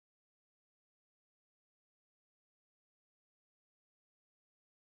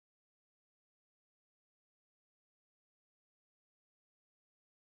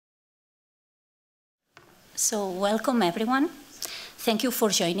So welcome everyone. Thank you for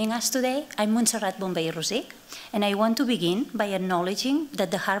joining us today. I'm Montserrat Bonvehí-Rosic, and I want to begin by acknowledging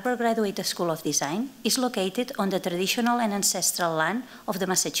that the Harvard Graduate School of Design is located on the traditional and ancestral land of the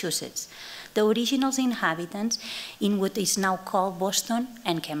Massachusetts, the original inhabitants in what is now called Boston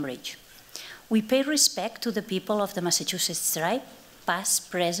and Cambridge. We pay respect to the people of the Massachusetts tribe, past,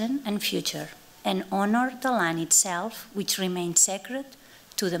 present, and future, and honor the land itself, which remains sacred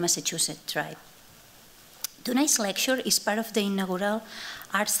to the Massachusetts tribe. Tonight's lecture is part of the inaugural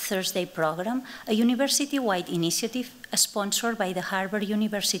Arts Thursday program, a university-wide initiative sponsored by the Harvard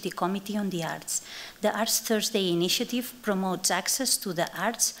University Committee on the Arts. The Arts Thursday initiative promotes access to the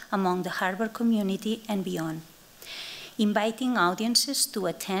arts among the Harvard community and beyond, inviting audiences to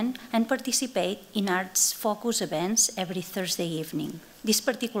attend and participate in arts-focused events every Thursday evening. This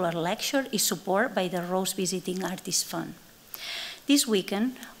particular lecture is supported by the Rouse Visiting Artist Fund. This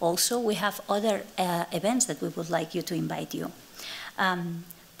weekend, also, we have other events that we would like you to invite you.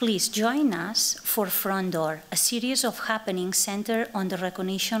 Please join us for Front Door, a series of happenings centered on the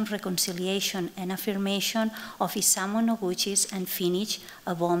recognition, reconciliation, and affirmation of Isamu Noguchi's unfinished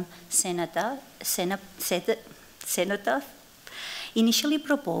album Cenotaph, initially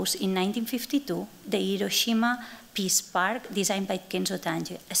proposed in 1952, the Hiroshima Peace Park, designed by Kenzo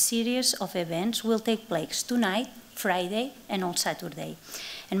Tange. A series of events will take place tonight, Friday, and on Saturday.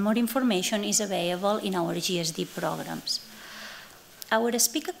 And more information is available in our GSD programs. Our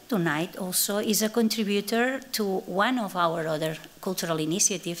speaker tonight also is a contributor to one of our other cultural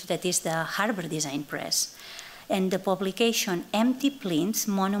initiatives, that is the Harvard Design Press. And the publication Empty Plinths,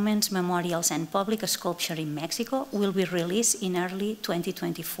 Monuments, Memorials, and Public Sculpture in Mexico will be released in early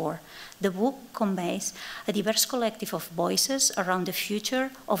 2024. The book conveys a diverse collective of voices around the future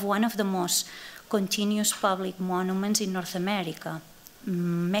of one of the most continuous public monuments in North America,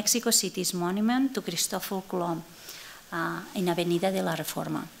 Mexico City's monument to Cristòfor Colom in Avenida de la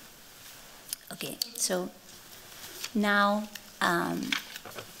Reforma. Okay, so now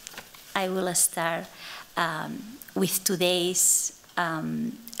I will start with today's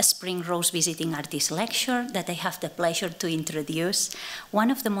Spring Rouse Visiting Artist Lecture that I have the pleasure to introduce one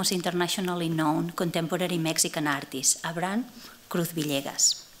of the most internationally known contemporary Mexican artists, Abraham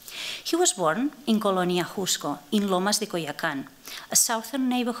Cruzvillegas. He was born in Colonia Jusco, in Lomas de Coyoacán, a southern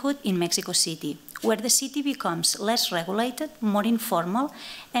neighborhood in Mexico City, where the city becomes less regulated, more informal,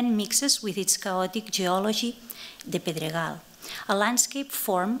 and mixes with its chaotic geology, the Pedregal, a landscape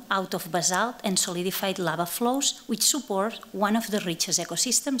formed out of basalt and solidified lava flows, which support one of the richest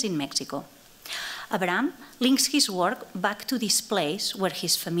ecosystems in Mexico. Abraham links his work back to this place where he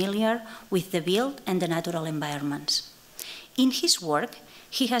is familiar with the built and the natural environments. In his work,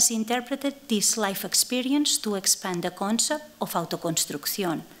 he has interpreted this life experience to expand the concept of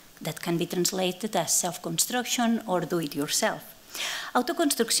autoconstrucción, that can be translated as self-construction or do-it-yourself.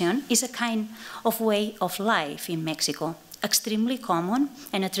 Autoconstrucción is a kind of way of life in Mexico, extremely common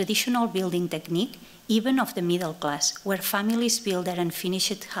and a traditional building technique, even of the middle class, where families build their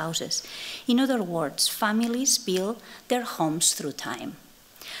unfinished houses. In other words, families build their homes through time.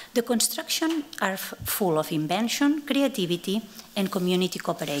 The constructions are full of invention, creativity, and community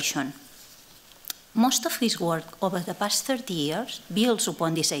cooperation. Most of his work over the past 30 years builds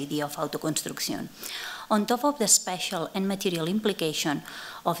upon this idea of autoconstruction. On top of the special and material implication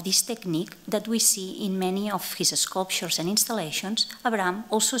of this technique that we see in many of his sculptures and installations, Abraham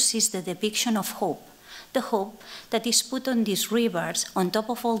also sees the depiction of hope, the hope that is put on these rivers on top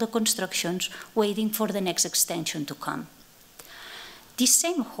of all the constructions waiting for the next extension to come. This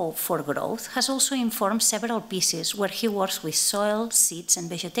same hope for growth has also informed several pieces where he works with soil, seeds, and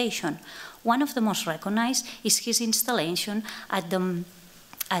vegetation. One of the most recognized is his installation at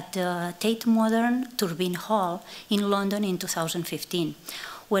the Tate Modern Turbine Hall in London in 2015,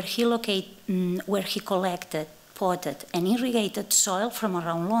 where he collected, potted, and irrigated soil from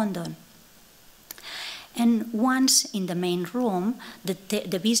around London. And once in the main room,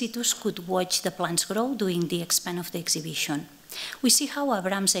 the visitors could watch the plants grow during the span of the exhibition. We see how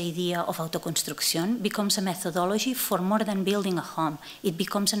Abraham's idea of autoconstruction becomes a methodology for more than building a home. It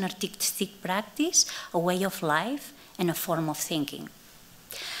becomes an artistic practice, a way of life, and a form of thinking.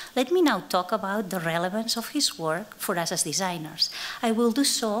 Let me now talk about the relevance of his work for us as designers. I will do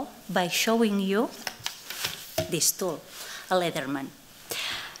so by showing you this tool, a Leatherman.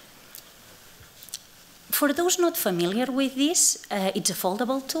 For those not familiar with this, it's a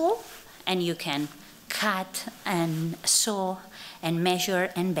foldable tool, and you can cut and saw and measure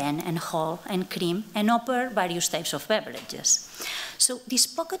and bend and hull and cream and offer various types of beverages. So this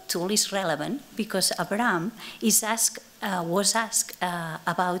pocket tool is relevant because Abraham was asked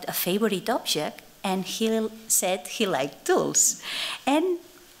about a favorite object and he said he liked tools. And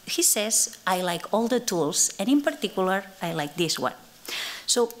he says, I like all the tools, and in particular, I like this one.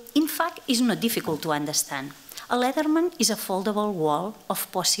 So, in fact, it's not difficult to understand. A Leatherman is a foldable wall of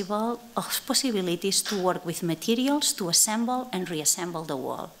possibilities to work with materials to assemble and reassemble the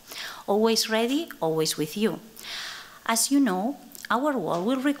wall. Always ready, always with you. As you know, our wall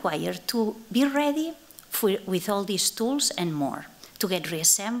will require to be ready with all these tools and more. To get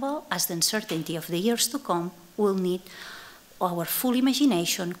reassembled, as the uncertainty of the years to come will need our full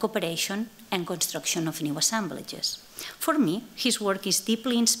imagination, cooperation, and construction of new assemblages. For me, his work is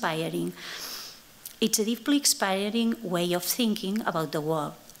deeply inspiring. It's a deeply inspiring way of thinking about the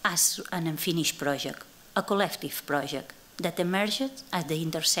wall as an unfinished project, a collective project that emerged at the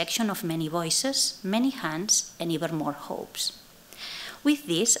intersection of many voices, many hands, and even more hopes. With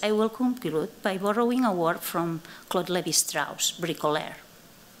this, I will conclude by borrowing a word from Claude Lévi-Strauss, bricolaire,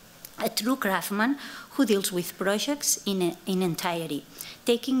 a true craftsman who deals with projects in entirety,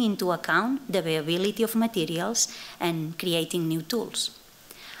 taking into account the viability of materials and creating new tools.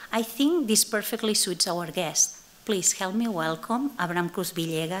 I think this perfectly suits our guest. Please help me welcome Abraham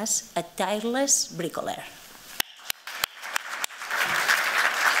Cruzvillegas, a tireless bricolaire.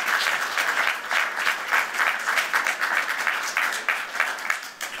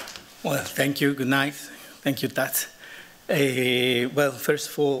 Well, thank you. Good night. Thank you, Tate. Well, first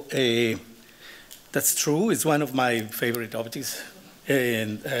of all, that's true. It's one of my favorite objects.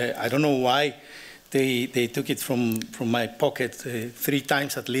 And I don't know why they took it from my pocket 3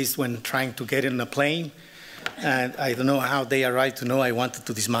 times at least when trying to get in a plane. And I don't know how they arrived to know I wanted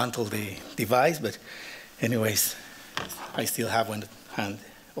to dismantle the device. But anyways, I still have one at hand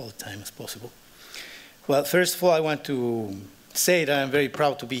all the time as possible. Well, first of all, I want to say that I'm very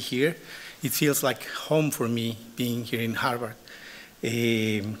proud to be here. It feels like home for me being here in Harvard.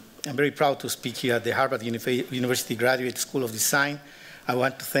 I'm very proud to speak here at the Harvard University Graduate School of Design. I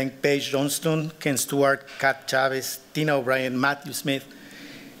want to thank Paige Johnston, Ken Stewart, Kat Chavez, Tina O'Brien, Matthew Smith,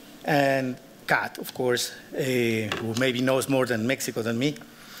 and Kat, of course, who maybe knows more than Mexico than me,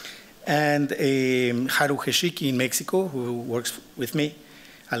 and Haru Heshiki in Mexico, who works with me,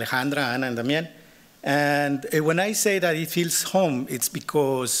 Alejandra, Ana, and Damian. And when I say that it feels home, it's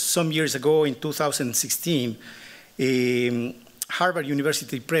because some years ago in 2016, Harvard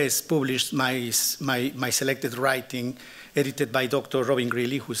University Press published my selected writing, edited by Dr. Robin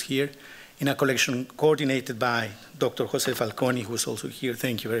Greeley, who's here, in a collection coordinated by Dr. Jose Falconi, who's also here.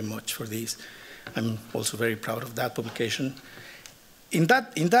 Thank you very much for this. I'm also very proud of that publication. In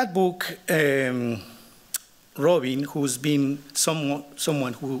that book, Robin, who's been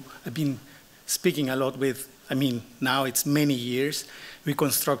someone who I've been speaking a lot with, I mean, now it's many years. We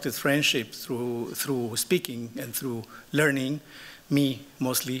constructed friendship through speaking and through learning, me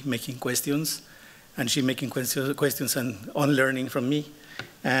mostly making questions, and she making questions and unlearning from me.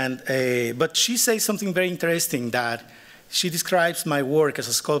 And, but she says something very interesting, that she describes my work as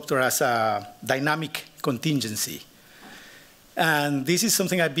a sculptor as a dynamic contingency. And this is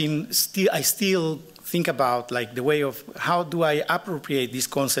something I still think about, like the way of how do I appropriate this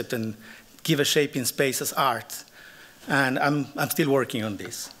concept and give a shape in space as art. And I'm still working on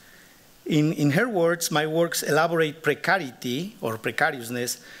this. In her words, my works elaborate precarity or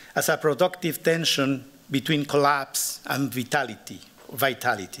precariousness as a productive tension between collapse and vitality,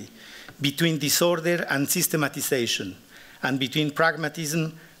 between disorder and systematization, and between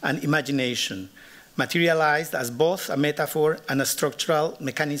pragmatism and imagination, materialized as both a metaphor and a structural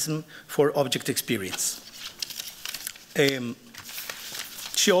mechanism for object experience.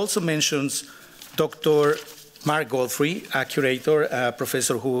 She also mentions Dr. Mark Godfrey, a curator, a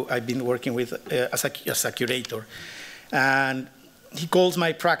professor who I've been working with as a curator. And he calls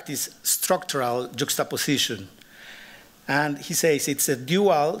my practice structural juxtaposition. And he says it's a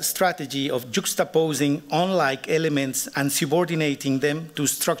dual strategy of juxtaposing unlike elements and subordinating them to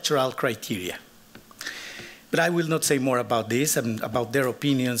structural criteria. But I will not say more about this and about their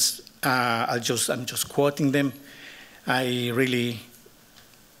opinions. I'm just quoting them. I really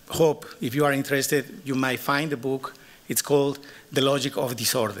hope, if you are interested, you might find the book. It's called The Logic of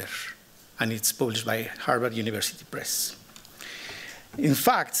Disorder, and it's published by Harvard University Press. In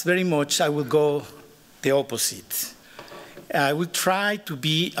fact, very much I will go the opposite. I will try to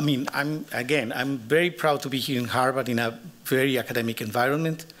be, I mean, I'm very proud to be here in Harvard in a very academic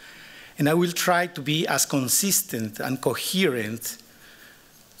environment, and I will try to be as consistent and coherent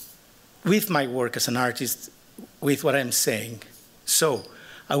with my work as an artist, with what I'm saying. So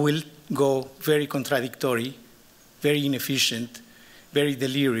I will go very contradictory, very inefficient, very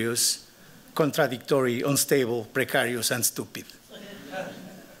delirious, contradictory, unstable, precarious, and stupid.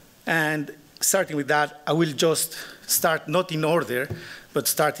 And starting with that, I will just start not in order, but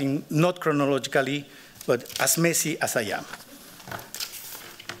starting not chronologically, but as messy as I am.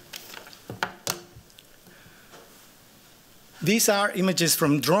 These are images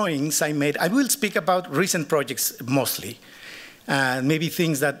from drawings I made. I will speak about recent projects mostly, and maybe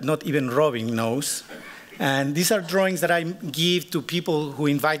things that not even Robin knows. And these are drawings that I give to people who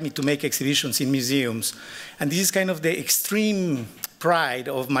invite me to make exhibitions in museums. And this is kind of the extreme pride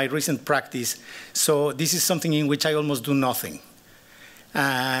of my recent practice. So this is something in which I almost do nothing.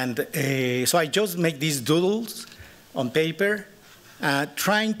 And so I just make these doodles on paper,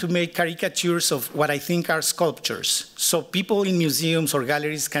 trying to make caricatures of what I think are sculptures. So people in museums or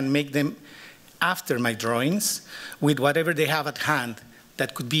galleries can make them after my drawings with whatever they have at hand.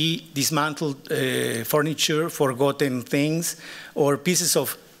 That could be dismantled furniture, forgotten things, or pieces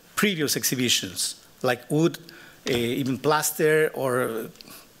of previous exhibitions, like wood, even plaster, or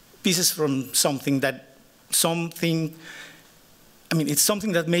pieces from something, I mean, it's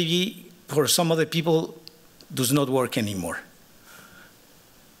something that maybe for some other people does not work anymore.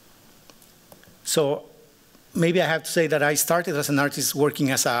 So maybe I have to say that I started as an artist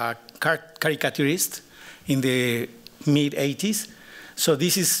working as a caricaturist in the mid-'80s. So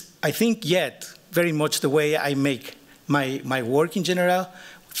this is, I think, yet very much the way I make my work in general,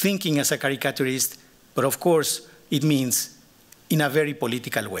 thinking as a caricaturist, but of course it means in a very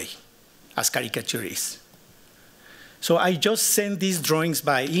political way, as caricaturists. So I just send these drawings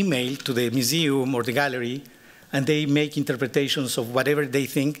by email to the museum or the gallery, and they make interpretations of whatever they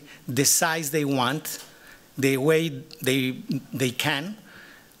think, the size they want, the way they can,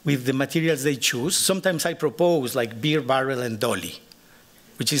 with the materials they choose. Sometimes I propose like beer barrel and dolly,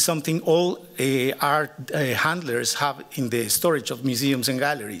 which is something all art handlers have in the storage of museums and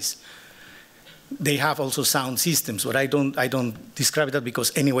galleries. They have also sound systems, but I don't describe that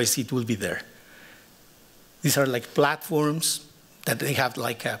because anyways it will be there. These are like platforms that they have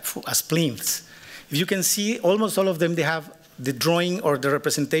like as plinths. If you can see, almost all of them, they have the drawing or the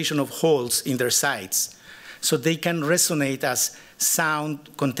representation of holes in their sides. So they can resonate as sound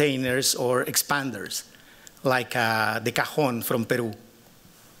containers or expanders, like the cajon from Peru.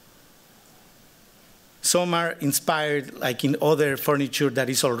 Some are inspired like in other furniture that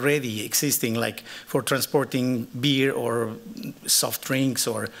is already existing, like for transporting beer or soft drinks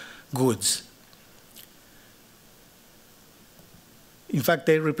or goods. In fact,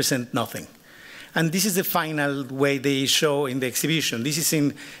 they represent nothing. And this is the final way they show in the exhibition. This is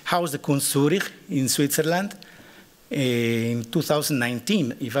in Haus, Kunst, Zürich in Switzerland in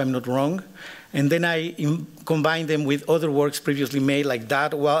 2019, if I'm not wrong. And then I combine them with other works previously made, like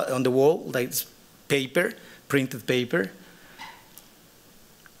that on the wall, like paper, printed paper.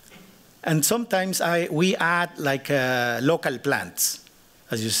 And sometimes we add like local plants,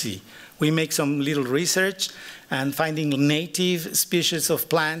 as you see. We make some little research and finding native species of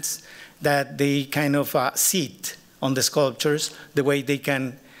plants that they kind of sit on the sculptures, the way they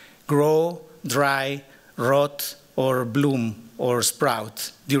can grow, dry, rot, or bloom, or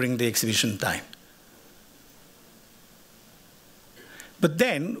sprout during the exhibition time. But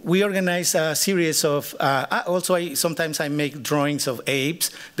then we organize a series of, sometimes I make drawings of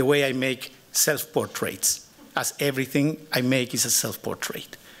apes, the way I make self-portraits, as everything I make is a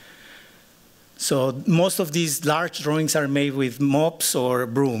self-portrait. So most of these large drawings are made with mops or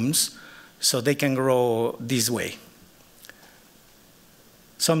brooms, so they can grow this way.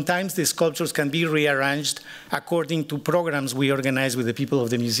 Sometimes the sculptures can be rearranged according to programs we organize with the people of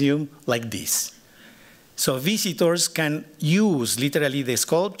the museum, like this. So visitors can use literally the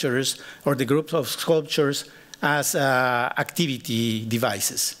sculptures or the groups of sculptures as activity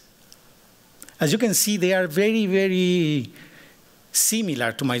devices. As you can see, they are very, very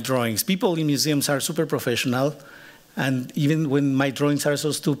similar to my drawings. People in museums are super professional, and even when my drawings are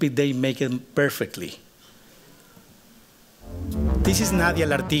so stupid, they make them perfectly. This is Nadia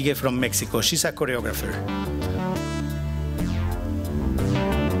Lartigue from Mexico. She's a choreographer.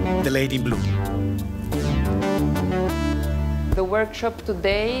 The lady in blue. The workshop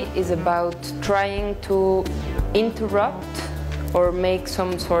today is about trying to interrupt or make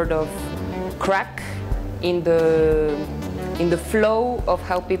some sort of crack in the flow of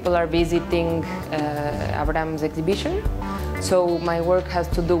how people are visiting Abraham's exhibition. So my work has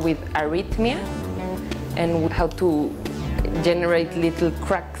to do with arrhythmia and how to generate little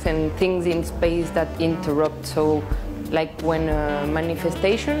cracks and things in space that interrupt. So like when a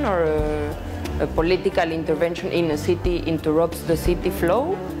manifestation or a political intervention in a city interrupts the city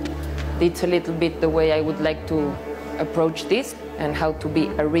flow, it's a little bit the way I would like to approach this and how to be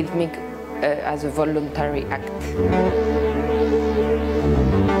arrhythmic as a voluntary act.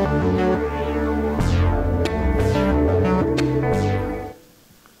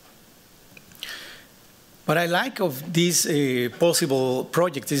 What I like of this possible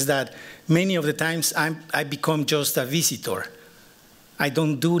project is that many of the times I become just a visitor. I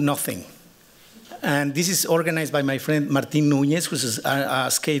don't do nothing. And this is organized by my friend Martin Núñez, who's a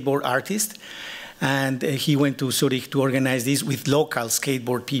skateboard artist. And he went to Zurich to organize this with local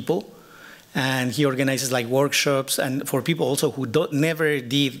skateboard people. And he organizes like workshops and for people also who never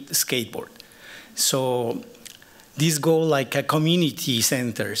did skateboard. So these go like community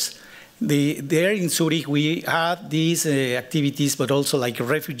centers. There in Zurich, we have these activities, but also like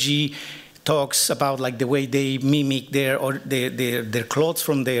refugee talks about like the way they mimic their clothes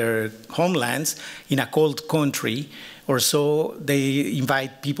from their homelands in a cold country. Or so they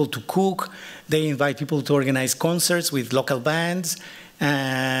invite people to cook. They invite people to organize concerts with local bands.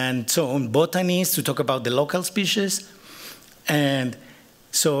 And so on, botanists to talk about the local species. And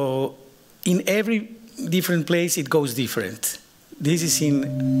so in every different place, it goes different. This is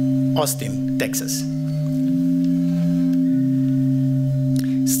in Austin, Texas.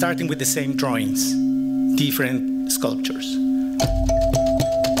 Starting with the same drawings, different sculptures.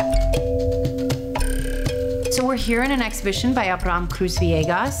 So we're here in an exhibition by Abraham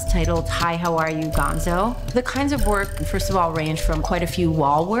Cruzvillegas titled Hi, How Are You, Gonzo? The kinds of work, first of all, range from quite a few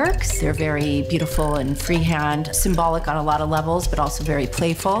wall works. They're very beautiful and freehand, symbolic on a lot of levels, but also very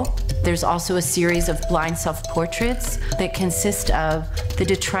playful. There's also a series of blind self-portraits that consist of the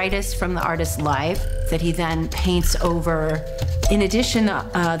detritus from the artist's life that he then paints over. In addition,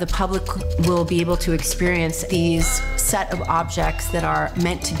 the public will be able to experience these set of objects that are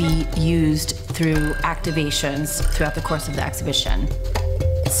meant to be used through activations throughout the course of the exhibition.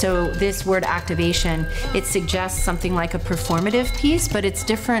 So this word activation, it suggests something like a performative piece, but it's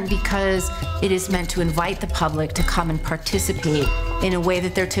different because it is meant to invite the public to come and participate in a way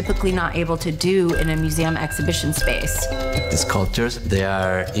that they're typically not able to do in a museum exhibition space. The sculptures, they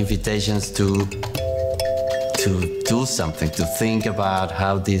are invitations to do something, to think about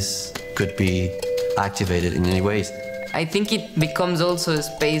how this could be activated in any ways. I think it becomes also a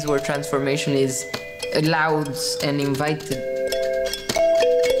space where transformation is allowed and invited.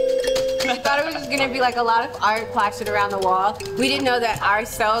 I thought it was just going to be like a lot of art plastered around the wall. We didn't know that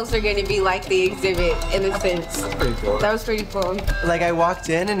ourselves are going to be like the exhibit in a sense. That's pretty cool. That was pretty cool. Like I walked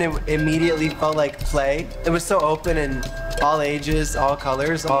in and it immediately felt like play. It was so open and all ages, all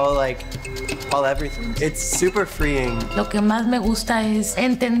colors, all everything. It's super freeing. Lo que más me gusta es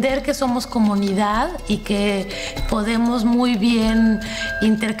entender que somos comunidad y que podemos muy bien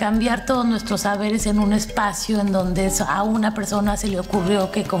intercambiar todos nuestros saberes en un espacio en donde a una persona se le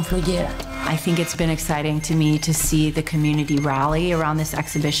ocurrió que confluyera. I think it's been exciting to me to see the community rally around this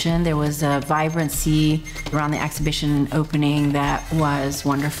exhibition. There was a vibrancy around the exhibition opening that was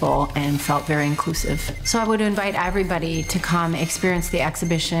wonderful and felt very inclusive. So I would invite everybody to come experience the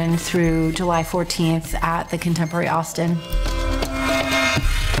exhibition through July 14th at the Contemporary Austin.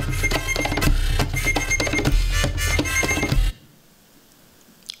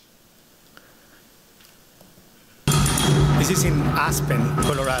 This is in Aspen,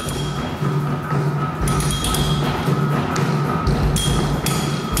 Colorado.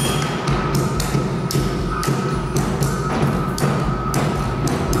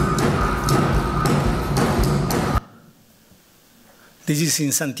 This is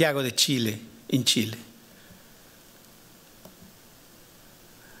in Santiago de Chile, in Chile.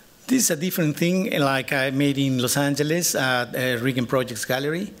 This is a different thing like I made in Los Angeles at Regan Projects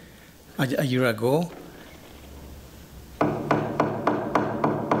Gallery a year ago.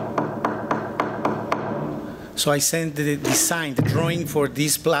 So I sent the design, the drawing for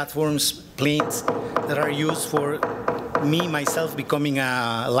these platforms, plates that are used for me, myself, becoming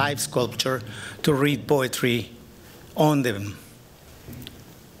a live sculpture to read poetry on them.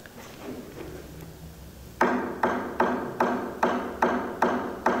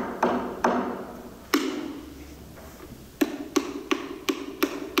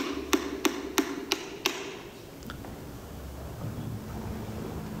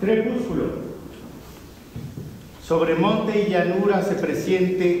 Crepúsculo. Sobre monte y llanura se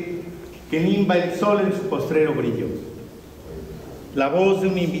presiente que nimba el sol en su postrero brillo. La voz de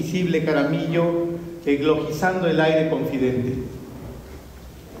un invisible caramillo eglogizando el aire confidente.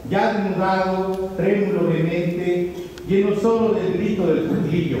 Ya desnudado, trémulo de mente, lleno solo del grito del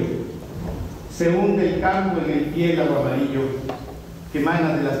cuclillo, se hunde el campo en el piélago amarillo que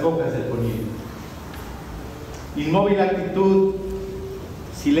emana de las bocas del poniente. Inmóvil actitud,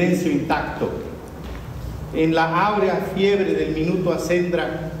 silencio intacto. En la áurea fiebre del minuto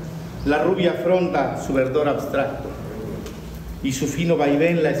acendra, la rubia afronta su verdor abstracto, y su fino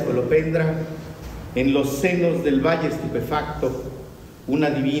vaivén la escolopendra, en los senos del valle estupefacto, una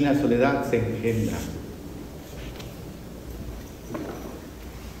divina soledad se engendra.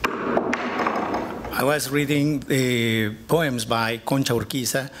 I was reading poems by Concha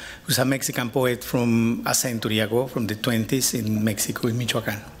Urquiza, who's a Mexican poet from a century ago, from the 20s in Mexico, in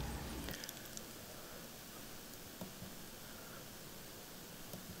Michoacán.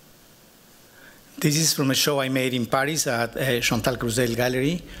 This is from a show I made in Paris at Chantal Cruzvillegas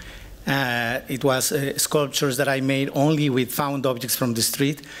Gallery. It was sculptures that I made only with found objects from the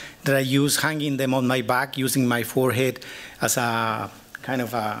street that I use hanging them on my back, using my forehead as a kind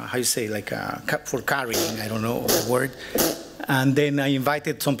of a, how you say, like a, for carrying, I don't know the word. And then I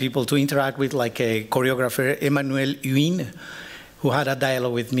invited some people to interact with, like a choreographer, Emmanuelle Huyn, who had a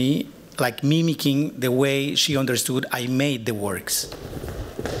dialogue with me, like mimicking the way she understood I made the works.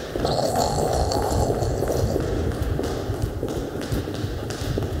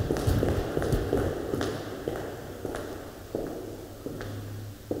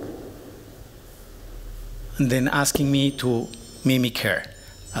 And then asking me to mimic her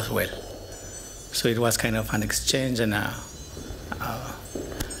as well. So it was kind of an exchange and a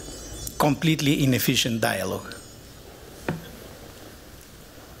completely inefficient dialogue.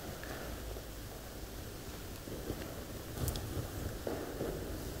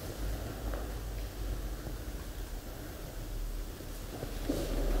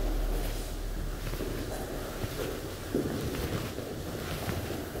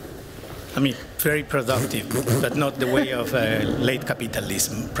 I mean, very productive, but not the way of late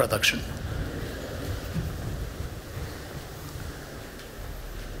capitalism production.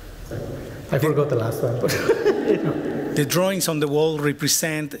 I forgot the last one. The drawings on the wall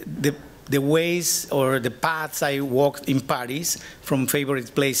represent the ways or the paths I walked in Paris, from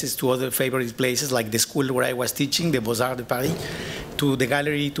favorite places to other favorite places, like the school where I was teaching, the Beaux-Arts de Paris, to the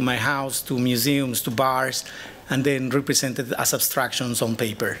gallery, to my house, to museums, to bars, and then represented as abstractions on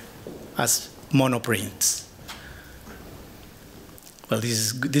paper, as monoprints. Well,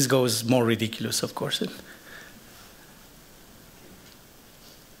 this goes more ridiculous, of course.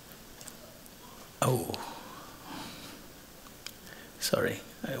 Oh, sorry,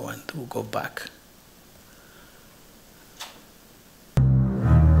 I want to go back.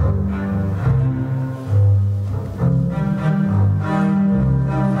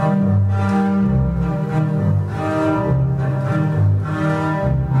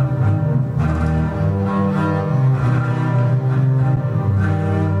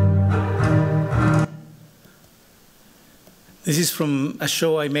 This is from a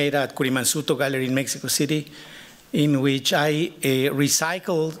show I made at Curimansuto Gallery in Mexico City, in which I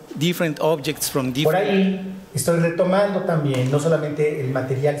recycled different objects from different... Por ahí estoy retomando también, no solamente el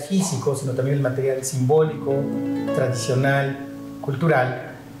material físico, sino también el material simbólico, tradicional,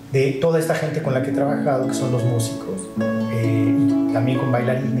 cultural, de toda esta gente con la que he trabajado, que son los músicos, y también con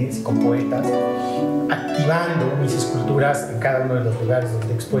bailarines, con poetas, activando mis esculturas en cada uno de los lugares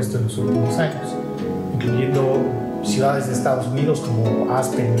donde he expuesto en los últimos años, incluyendo ciudades de Estados Unidos como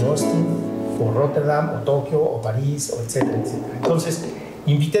Aspen y Austin, o Rotterdam, o Tokio, o París, o etcétera, etcétera. Entonces,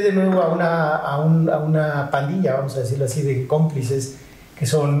 invité de nuevo a una pandilla, vamos a decirlo así, de cómplices, que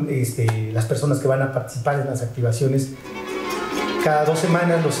son las personas que van a participar en las activaciones cada 2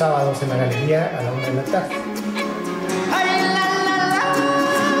 semanas, los sábados, en la galería a la 1 de la tarde.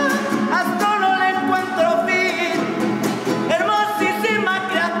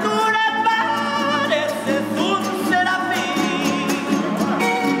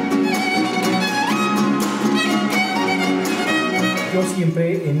 Yo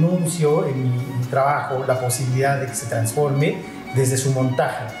siempre enuncio en mi trabajo la posibilidad de que se transforme desde su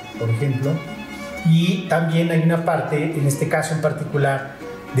montaje, por ejemplo, y también hay una parte, en este caso en particular,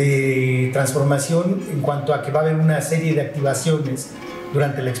 de transformación en cuanto a que va a haber una serie de activaciones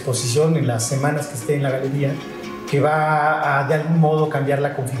durante la exposición, en las semanas que esté en la galería, que va a de algún modo cambiar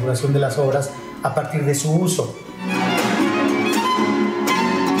la configuración de las obras a partir de su uso.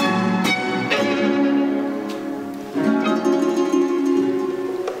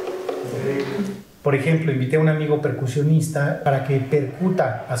 Por ejemplo, invité a un amigo percusionista para que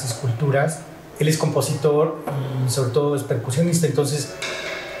percuta las esculturas. Él es compositor y sobre todo es percusionista, entonces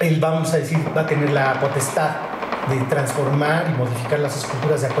él, vamos a decir, va a tener la potestad de transformar y modificar las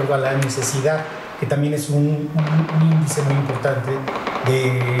esculturas de acuerdo a la necesidad, que también es un índice muy importante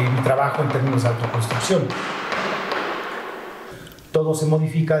de mi trabajo en términos de autoconstrucción. Todo se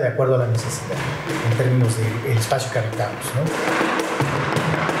modifica de acuerdo a la necesidad, en términos del espacio que habitamos, ¿no?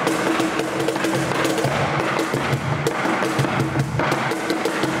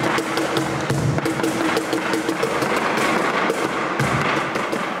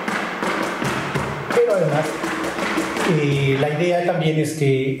 La idea también es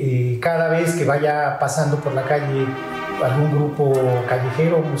que cada vez que vaya pasando por la calle algún grupo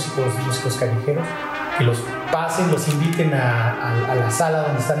callejero, músicos callejeros, que los pasen, los inviten a la sala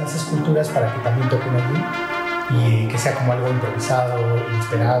donde están esas esculturas para que también toquen allí y que sea como algo improvisado,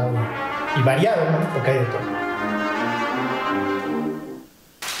 inesperado y variado, ¿no? Porque hay de todo.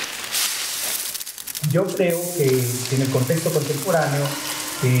 Yo creo que en el contexto contemporáneo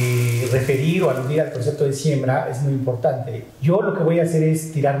referir o aludir al concepto de siembra es muy importante. Yo lo que voy a hacer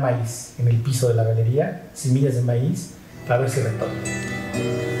es tirar maíz en el piso de la galería, semillas de maíz, para ver si retorna.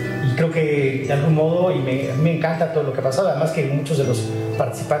 Y creo que de algún modo, a mí me encanta todo lo que ha pasado, además que muchos de los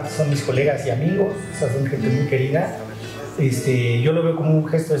participantes son mis colegas y amigos, o sea, son gente muy querida. Yo lo veo como un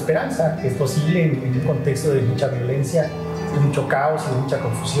gesto de esperanza, que es posible en un contexto de mucha violencia, de mucho caos y de mucha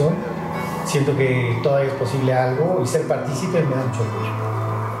confusión. Siento que todavía es posible algo y ser partícipe me da mucho orgullo.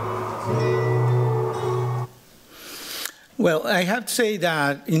 Well, I have to say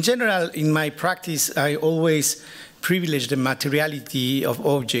that in general, in my practice, I always privilege the materiality of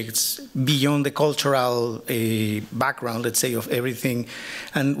objects beyond the cultural background, let's say, of everything.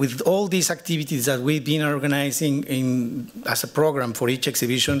 And with all these activities that we've been organizing as a program for each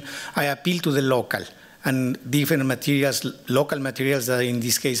exhibition, I appeal to the local and different materials, local materials that in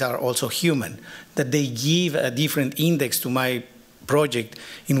this case are also human, that they give a different index to my project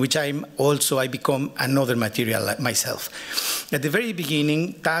in which I become another material like myself. At the very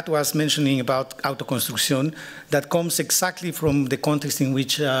beginning, Tate was mentioning about autoconstruction that comes exactly from the context in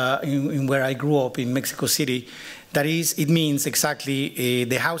which, where I grew up in Mexico City. That is, it means exactly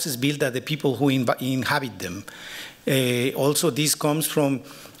the houses built by the people who inhabit them. Also, this comes from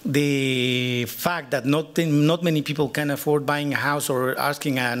the fact that not many people can afford buying a house or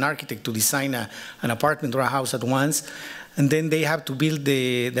asking an architect to design an apartment or a house at once. And then they have to build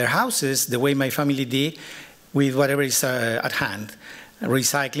their houses the way my family did, with whatever is at hand,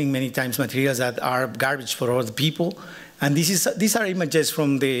 recycling many times materials that are garbage for other people. And these are images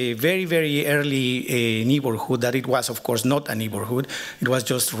from the very, very early neighborhood that it was, of course, not a neighborhood. It was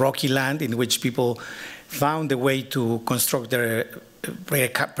just rocky land in which people found a way to construct their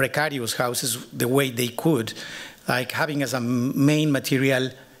precarious houses the way they could, like having as a main material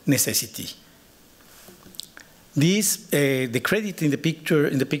necessity. This, the credit in the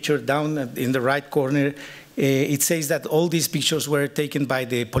picture down in the right corner, it says that all these pictures were taken by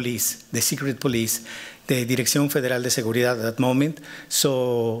the police, the secret police, the Dirección Federal de Seguridad at that moment.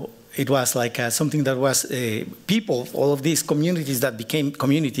 So it was like something that was people, all of these communities that became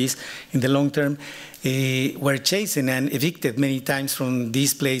communities in the long term, were chasing and evicted many times from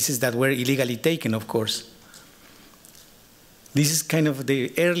these places that were illegally taken, of course. This is kind of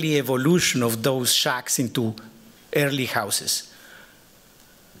the early evolution of those shacks into early houses.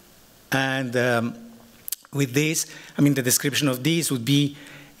 And with this, I mean, the description of this would be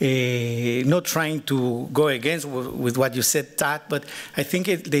not trying to go against with what you said, Tate, but I think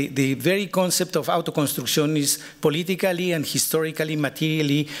the very concept of autoconstruction is politically and historically,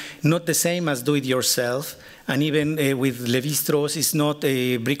 materially, not the same as do-it-yourself, and even with Lévi-Strauss, it's not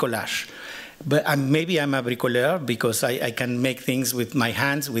a bricolage. But maybe I'm a bricoleur because I can make things with my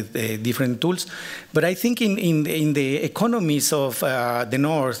hands with different tools. But I think in the economies of the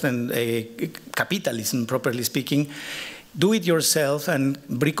North and capitalism, properly speaking, do-it-yourself and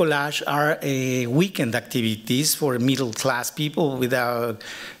bricolage are weekend activities for middle-class people without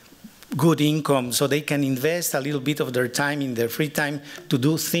good income, so they can invest a little bit of their time in their free time to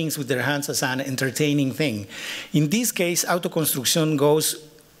do things with their hands as an entertaining thing. In this case, autoconstruction goes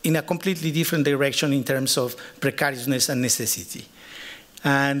in a completely different direction in terms of precariousness and necessity.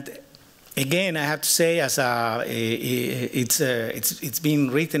 And again, I have to say, as it's been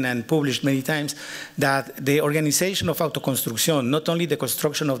written and published many times, that the organization of autoconstruction, not only the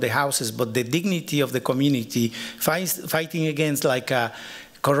construction of the houses, but the dignity of the community, fighting against like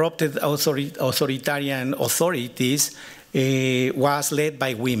corrupted authoritarian authorities, was led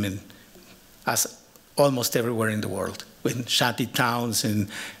by women, as almost everywhere in the world. In shanty towns in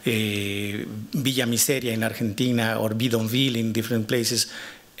Villa Miseria in Argentina or Bidonville in different places,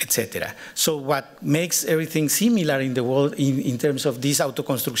 etc. So what makes everything similar in the world in terms of this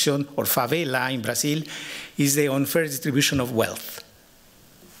autoconstruction or favela in Brazil is the unfair distribution of wealth.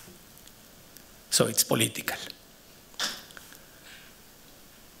 So it's political.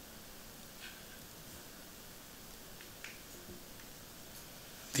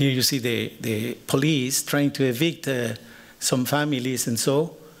 Here you see the police trying to evict some families and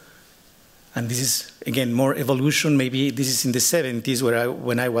so. And this is, again, more evolution. Maybe this is in the 70s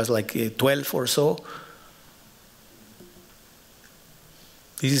when I was like 12 or so.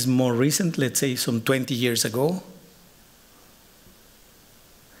 This is more recent, let's say some 20 years ago.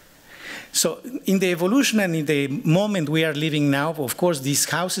 So in the evolution and in the moment we are living now, of course, these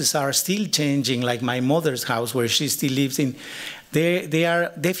houses are still changing, like my mother's house where she still lives in. They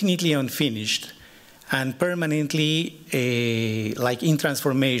are definitely unfinished and permanently like in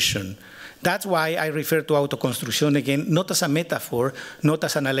transformation. That's why I refer to autoconstruction again, not as a metaphor, not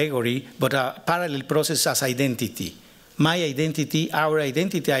as an allegory, but a parallel process as identity. My identity, our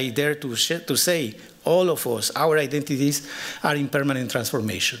identity, I dare to say, all of us, our identities are in permanent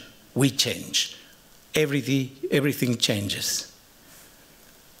transformation. We change. Everything changes.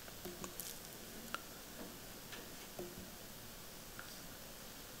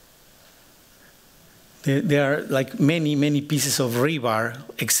 There are like many pieces of rebar,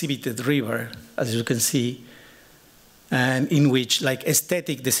 exhibited rebar, as you can see, and in which like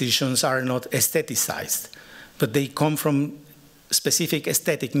aesthetic decisions are not aestheticized, but they come from specific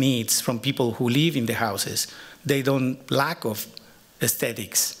aesthetic needs from people who live in the houses. They don't lack of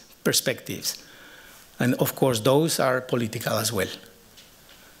aesthetics, perspectives. And of course, those are political as well.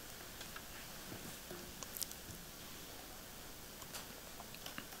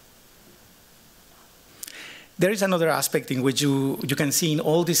 There is another aspect in which you can see in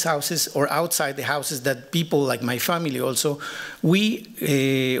all these houses or outside the houses that people like my family also, we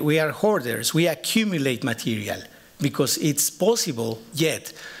are hoarders, we accumulate material because it's possible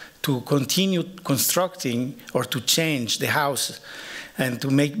yet to continue constructing or to change the house and to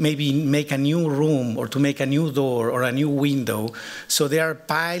maybe make a new room or to make a new door or a new window. So there are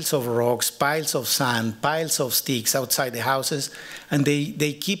piles of rocks, piles of sand, piles of sticks outside the houses, and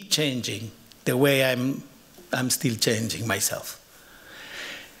they keep changing the way I'm still changing myself.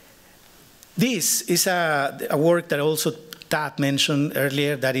 This is a work that also Tate mentioned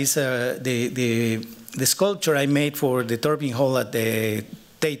earlier, that is the sculpture I made for the Turbine Hall at the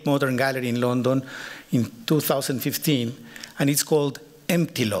Tate Modern Gallery in London in 2015, and it's called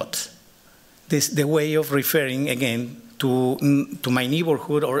Empty Lot. This the way of referring again to my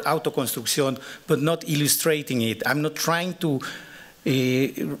neighborhood or autoconstruction, but not illustrating it. I'm not trying to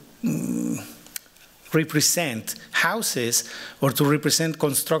represent houses or to represent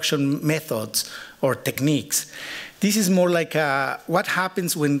construction methods or techniques. This is more like what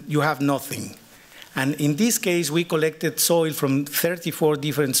happens when you have nothing. And in this case, we collected soil from 34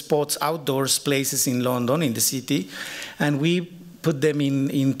 different spots, outdoors places in London, in the city, and we put them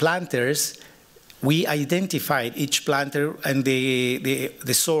in planters. We identified each planter and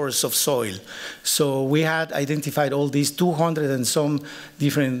the source of soil. So we had identified all these 200 and some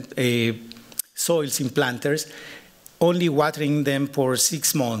different soils in planters, only watering them for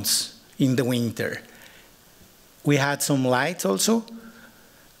 6 months in the winter. We had some lights also,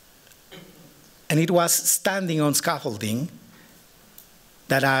 and it was standing on scaffolding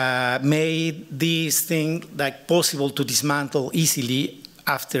that made this thing like possible to dismantle easily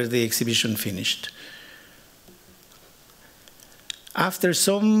after the exhibition finished. After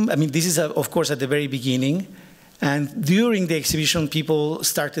some, I mean, this is of course at the very beginning, and during the exhibition people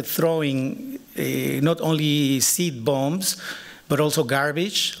started throwing not only seed bombs, but also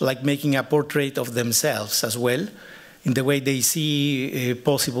garbage, like making a portrait of themselves as well, in the way they see a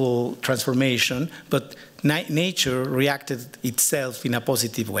possible transformation, but nature reacted itself in a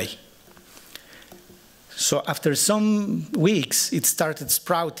positive way. So after some weeks, it started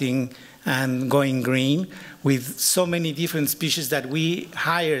sprouting and going green with so many different species that we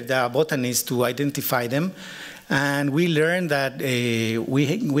hired a botanist to identify them. And we learned that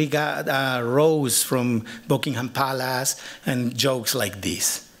we got a rose from Buckingham Palace and jokes like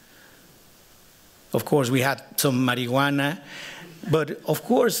this. Of course, we had some marijuana, but of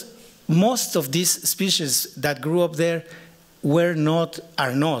course, most of these species that grew up there are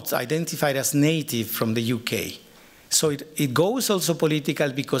not identified as native from the UK. So it goes also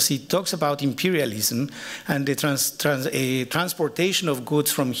political because it talks about imperialism and the transportation of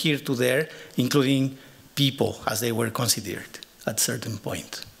goods from here to there, including people as they were considered at a certain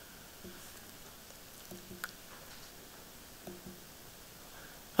point.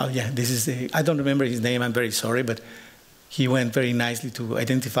 Oh yeah, this is I don't remember his name, I'm very sorry, but he went very nicely to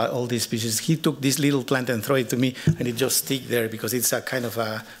identify all these species. He took this little plant and threw it to me, and it just stuck there because it's a kind of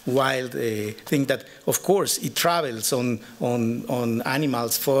a wild thing that, of course, it travels on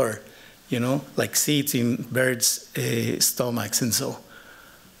animals' fur, you know, like seeds in birds' stomachs and so.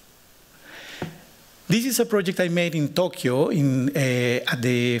 This is a project I made in Tokyo at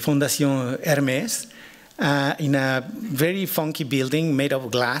the Fondation Hermès in a very funky building made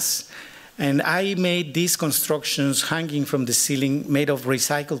of glass. And I made these constructions hanging from the ceiling made of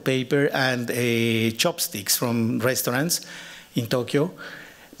recycled paper and chopsticks from restaurants in Tokyo,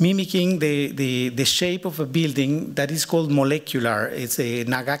 mimicking the shape of a building that is called molecular. It's a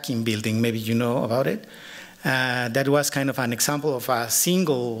Nagakin building, maybe you know about it. That was kind of an example of a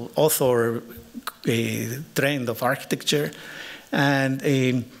single author trend of architecture, and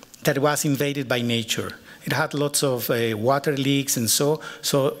that was invaded by nature. It had lots of water leaks and so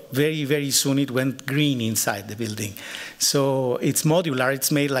very, very soon it went green inside the building. So it's modular, it's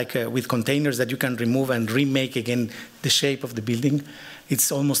made like with containers that you can remove and remake again the shape of the building.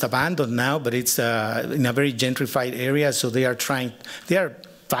 It's almost abandoned now, but it's in a very gentrified area, so they are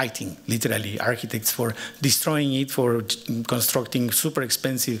fighting, literally, architects for destroying it, for constructing super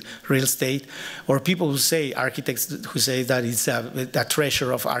expensive real estate, or people who say, architects who say that it's a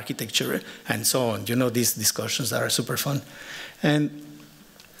treasure of architecture, and so on. You know, these discussions that are super fun. And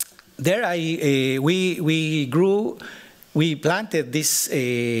there we planted these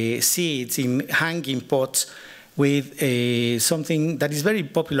seeds in hanging pots with something that is very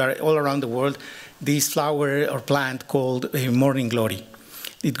popular all around the world, this flower or plant called morning glory.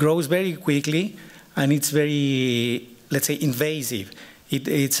 It grows very quickly, and it's very, let's say, invasive. I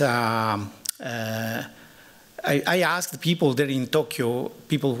asked people there in Tokyo,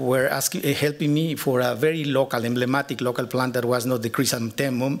 people who were helping me for a very local, emblematic local plant that was not the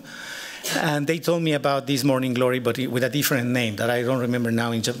chrysanthemum, and they told me about this morning glory, but with a different name that I don't remember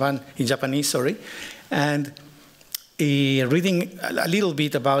now in Japanese, sorry. And reading a little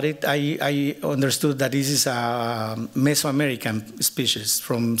bit about it, I understood that this is a Mesoamerican species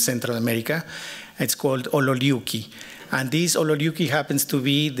from Central America. It's called Ololiuki. And this Ololiuki happens to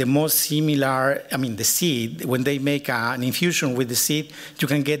be the most similar, I mean, the seed, when they make an infusion with the seed, you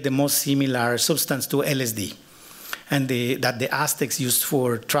can get the most similar substance to LSD, and that the Aztecs used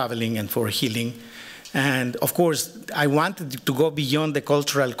for traveling and for healing. And of course, I wanted to go beyond the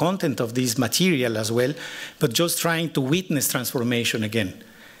cultural content of this material as well, but just trying to witness transformation again.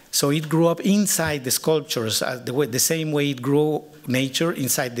 So it grew up inside the sculptures, the same way it grew nature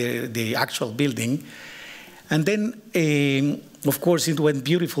inside the actual building. And then, of course, it went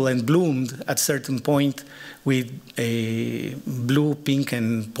beautiful and bloomed at a certain point with blue, pink,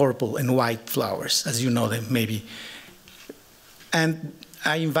 and purple and white flowers, as you know them, maybe. And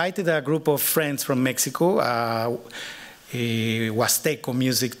I invited a group of friends from Mexico, a Huasteco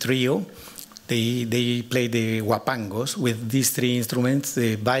music trio. They play the huapangos with these three instruments,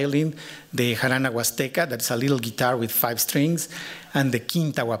 the violin, the jarana huasteca, that's a little guitar with 5 strings, and the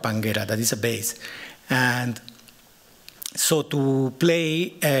quinta huapanguera, that is a bass. And so to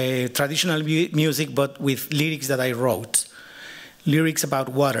play traditional music, but with lyrics that I wrote. Lyrics about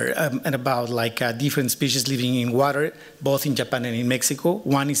water and about like different species living in water, both in Japan and in Mexico.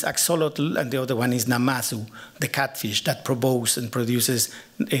 One is axolotl and the other one is namazu, the catfish that provokes and produces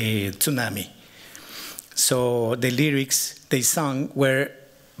a tsunami. So the lyrics they sung were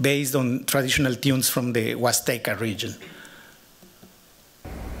based on traditional tunes from the Huasteca region,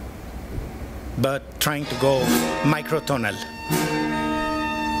 but trying to go microtonal.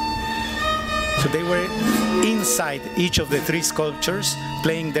 So they were inside each of the 3 sculptures,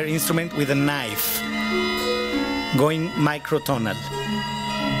 playing their instrument with a knife, going microtonal.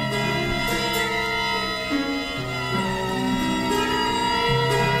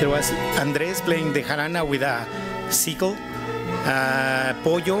 There was Andres playing the jarana with a sickle,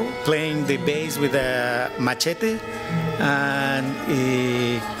 Pollo playing the bass with a machete, and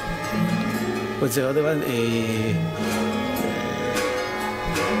what's the other one?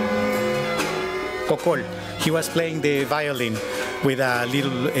 Cocol. He was playing the violin with a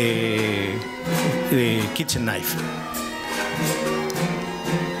little kitchen knife.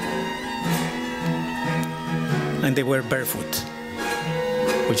 And they were barefoot,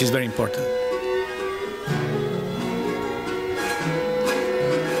 which is very important.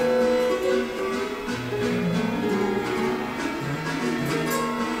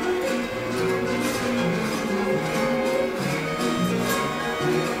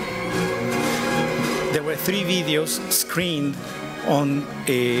 There were 3 videos screened on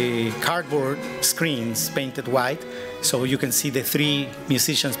cardboard screens painted white, so you can see the 3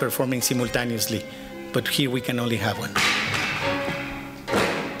 musicians performing simultaneously, but here we can only have one.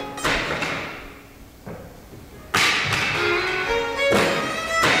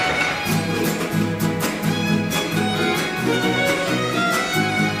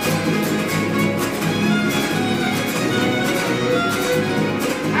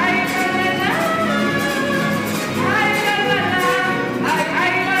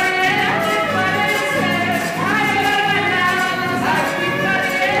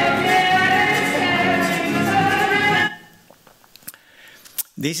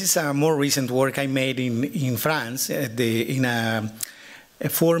 This is a more recent work I made in France, in a a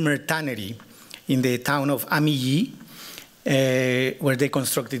former tannery in the town of Amilly, where they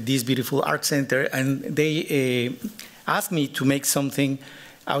constructed this beautiful art center, and they asked me to make something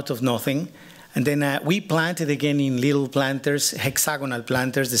out of nothing. And then we planted again in little planters, hexagonal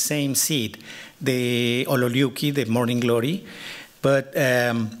planters, the same seed, the Ololiuki, the morning glory, but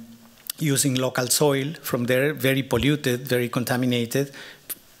using local soil from there, very polluted, very contaminated.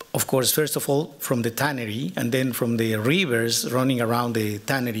 Of course, first of all, from the tannery, and then from the rivers running around the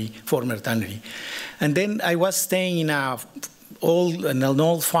tannery, former tannery. And then I was staying in an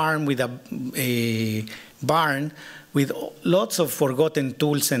old farm with a barn with lots of forgotten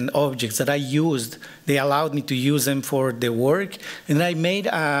tools and objects that I used. They allowed me to use them for the work. And I made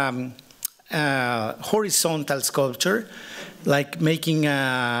a horizontal sculpture, like making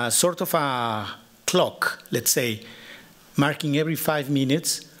a sort of a clock, let's say, marking every 5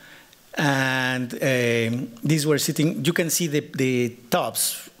 minutes. And these were sitting, you can see the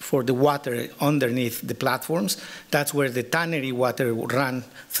tubs for the water underneath the platforms. That's where the tannery water ran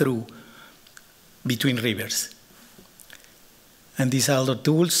through between rivers. And these are the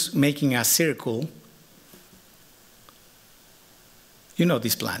tools making a circle. You know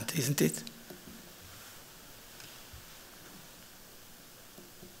this plant, isn't it?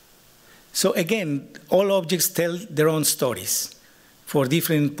 So again, all objects tell their own stories for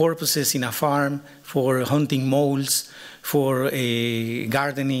different purposes in a farm, for hunting moles, for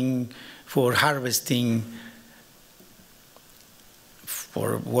gardening, for harvesting,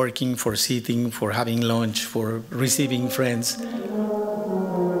 for working, for sitting, for having lunch, for receiving friends.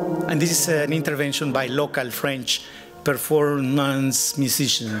 And this is an intervention by local French performance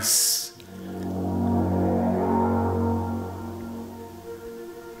musicians.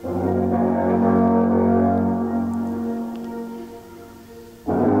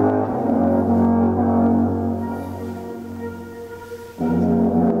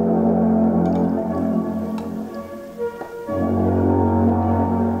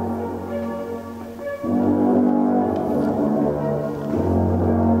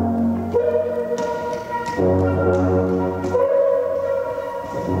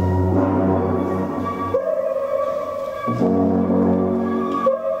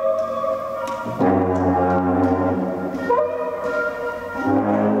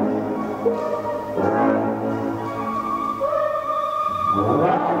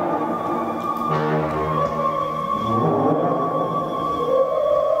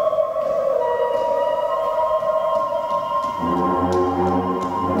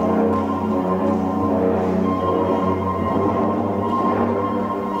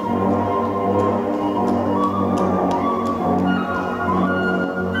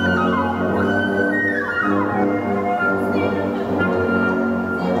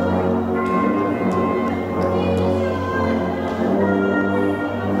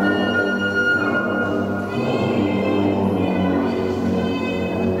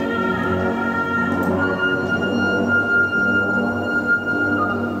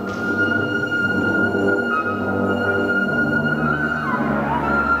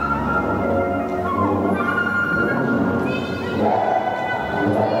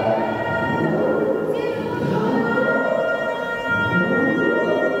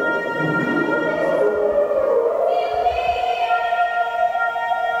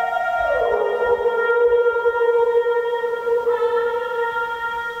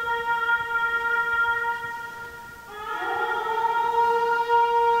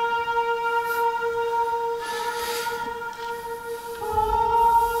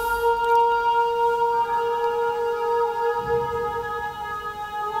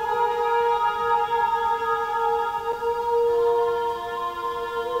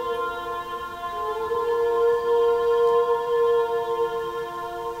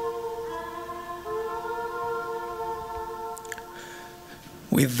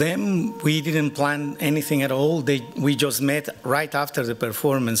 With them, we didn't plan anything at all. We just met right after the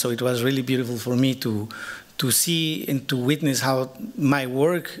performance, so it was really beautiful for me to see and to witness how my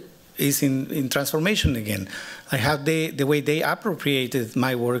work is in transformation again. I had the way they appropriated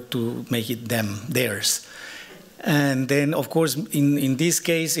my work to make it theirs. And then, of course, in this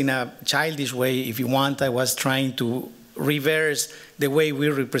case, in a childish way, if you want, I was trying to reverse the way we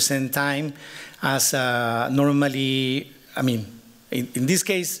represent time as normally, I mean, in this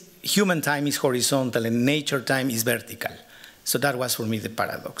case, human time is horizontal and nature time is vertical. So that was for me the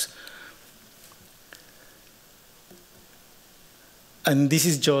paradox. And this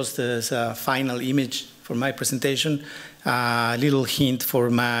is just as a final image for my presentation, a little hint for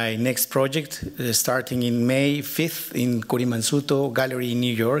my next project, starting in May 5th in Kurimansuto Gallery in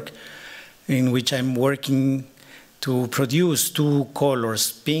New York, in which I'm working to produce two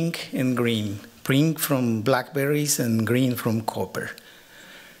colors, pink and green. Pink from blackberries and green from copper.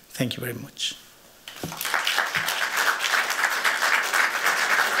 Thank you very much.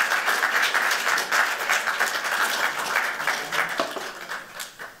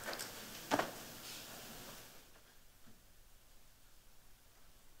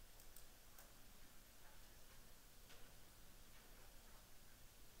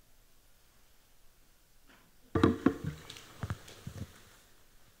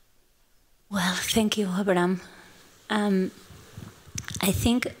 Well, thank you, Abraham. I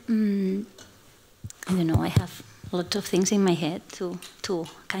think, I don't know, I have a lot of things in my head to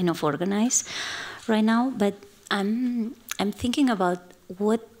kind of organize right now, but I'm thinking about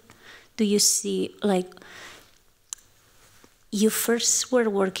what do you see, like, you first were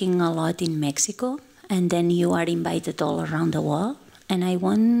working a lot in Mexico, and then you are invited all around the world, and I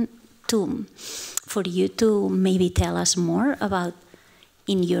want for you to maybe tell us more about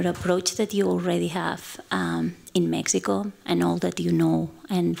in your approach that you already have in Mexico and all that you know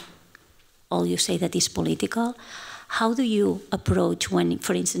and all you say that is political. How do you approach when,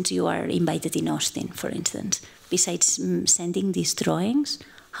 for instance, you are invited in Austin, for instance, besides sending these drawings,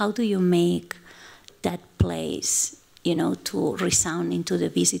 how do you make that place, you know, to resound into the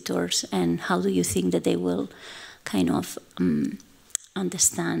visitors, and how do you think that they will kind of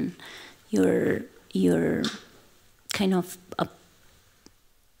understand your kind of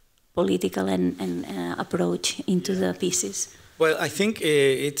political and approach into the pieces? Well, I think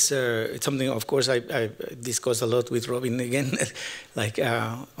it's something, of course, I discussed a lot with Robin again, like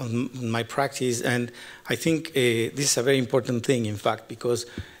on my practice, and I think this is a very important thing, in fact, because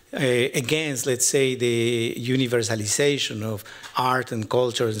against, let's say, the universalization of art and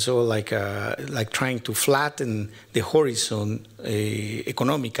culture and so, like trying to flatten the horizon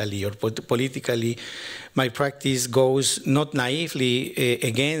economically or politically, my practice goes not naively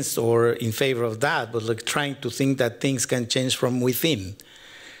against or in favor of that, but like trying to think that things can change from within.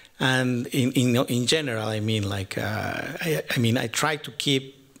 And in general, I mean, like, I try to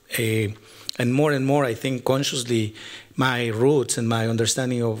keep and more, I think, consciously, my roots and my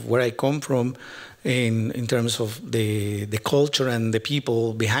understanding of where I come from in terms of the culture and the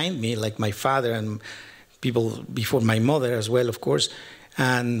people behind me, like my father and people before my mother as well, of course,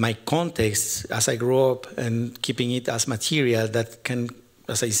 and my context as I grew up, and keeping it as material that can,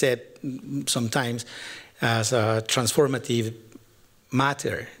 as I said, sometimes as a transformative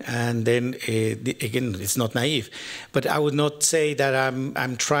matter. And then again, it's not naive, but I would not say that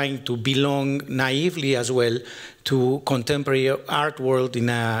I'm trying to belong naively as well to contemporary art world in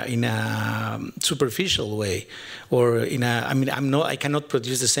a superficial way, or in a, I cannot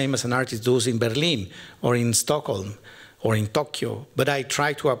produce the same as an artist does in Berlin or in Stockholm or in Tokyo, but I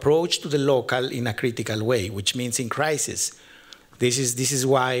try to approach to the local in a critical way, which means in crisis. This is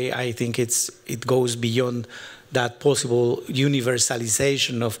why I think it goes beyond that possible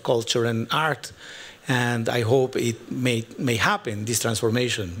universalization of culture and art, and I hope it may happen, this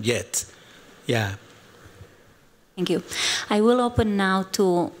transformation, yet. Yeah. Thank you. I will open now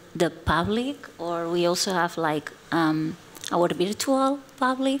to the public, or we also have like our virtual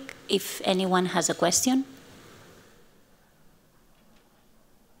public, if anyone has a question.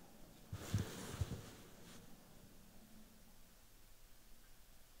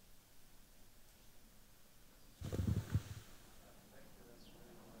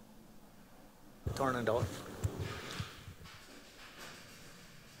 Turn it off.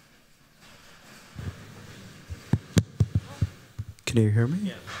 Can you hear me?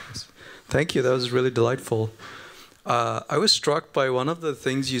 Yeah. Thank you. That was really delightful. I was struck by one of the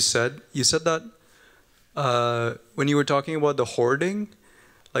things you said. You said that when you were talking about the hoarding,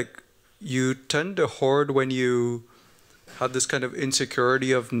 like you tend to hoard when you have this kind of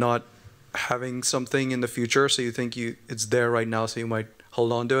insecurity of not having something in the future, so you think it's there right now, so you might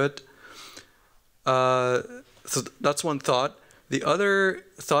hold on to it. So that's one thought. The other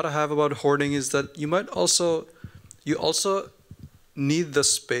thought I have about hoarding is that you also need the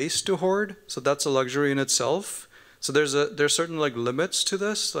space to hoard, so that's a luxury in itself. So there's certain like limits to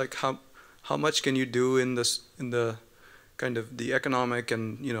this, like how much can you do in the kind of the economic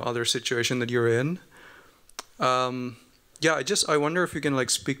and other situation that you're in. Yeah, I wonder if you can like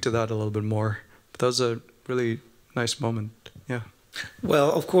speak to that a little bit more. That was a really nice moment. Yeah.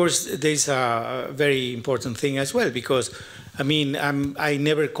 Well, of course, there's a very important thing as well, because, I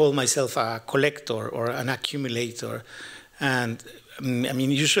never call myself a collector or an accumulator. And,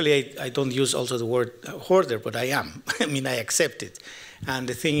 usually I don't use also the word hoarder, but I am. I accept it. And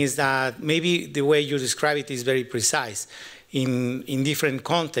the thing is that maybe the way you describe it is very precise. in different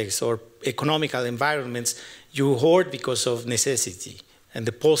contexts or economical environments, you hoard because of necessity and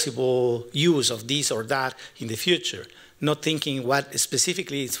the possible use of this or that in the future, not thinking what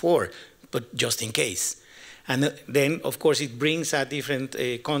specifically it's for, but just in case. And then, of course, it brings a different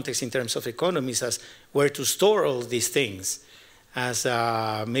context in terms of economies as where to store all these things. As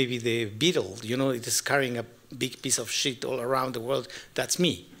maybe the beetle, you know, it is carrying a big piece of shit all around the world. That's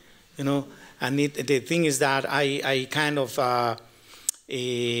me, you know. And the thing is that I kind of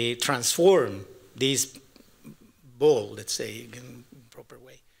transform this ball, let's say, in a proper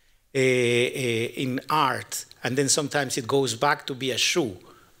way, in art. And then sometimes it goes back to be a shoe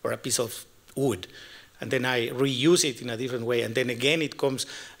or a piece of wood. And then I reuse it in a different way. And then again, it comes,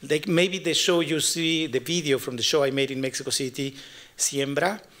 like maybe the show you see, the video from the show I made in Mexico City,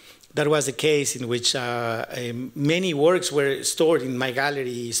 Siembra, that was the case in which many works were stored in my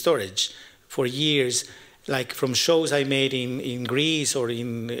gallery storage for years, like from shows I made in Greece or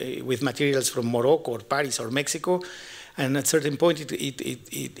with materials from Morocco or Paris or Mexico. And at a certain point,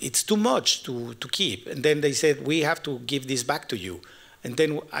 it's too much to keep. And then they said, we have to give this back to you. And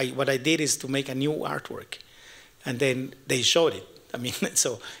then what I did is to make a new artwork. And then they showed it. I mean,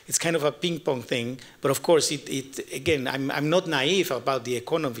 so it's kind of a ping pong thing. But of course, again, I'm not naive about the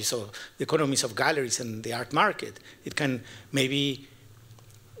economies of galleries and the art market. It can maybe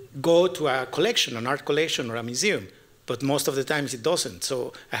go to a collection, an art collection or a museum. But most of the times it doesn't.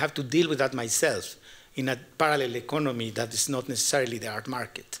 So I have to deal with that myself in a parallel economy that is not necessarily the art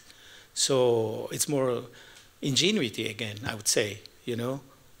market. So it's more ingenuity again, I would say. You know,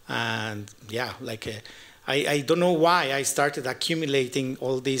 and yeah, like I don't know why I started accumulating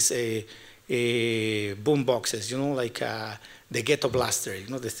all these boom boxes, you know, like the Ghetto Blaster, you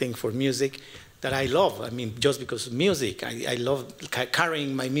know, the thing for music that I love. I mean, just because of music, I love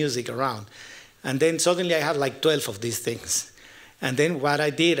carrying my music around. And then suddenly I had like 12 of these things. And then what I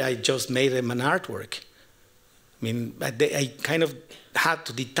did, I just made them an artwork. I mean, I kind of had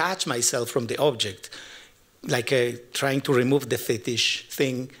to detach myself from the object, like trying to remove the fetish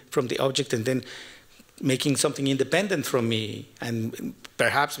thing from the object and then making something independent from me and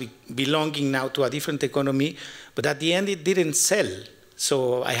perhaps belonging now to a different economy. But at the end, it didn't sell,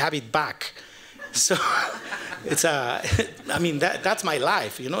 so I have it back. So it's I mean, that's my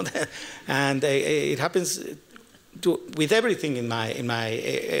life, you know, and it happens with everything in my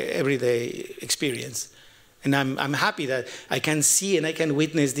everyday experience. And I'm happy that I can see and I can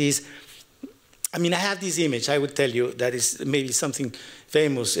witness this. I mean, I have this image, I would tell you, that is maybe something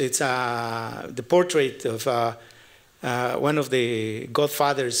famous. It's the portrait of one of the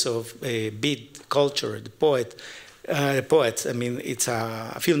godfathers of beat culture, the poet. I mean, it's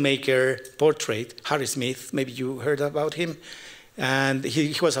a filmmaker portrait, Harry Smith, maybe you heard about him. And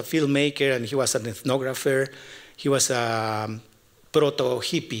he was a filmmaker and he was an ethnographer. He was a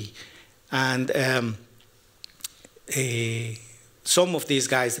proto-hippie. And some of these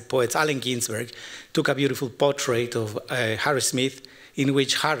guys, the poets, Allen Ginsberg, took a beautiful portrait of Harry Smith in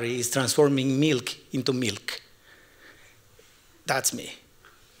which Harry is transforming milk into milk. That's me.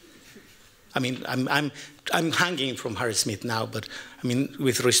 I mean, I'm hanging from Harry Smith now, but I mean,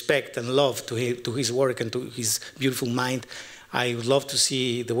 with respect and love to his work and to his beautiful mind, I would love to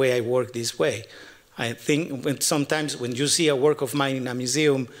see the way I work this way. I think sometimes when you see a work of mine in a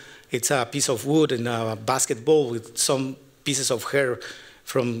museum, it's a piece of wood and a basketball with some pieces of hair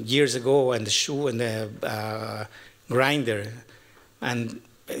from years ago and the shoe and the grinder, and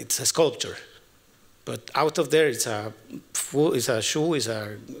it's a sculpture. But out of there, it's a shoe, it's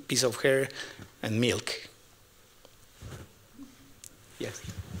a piece of hair, and milk. Yes.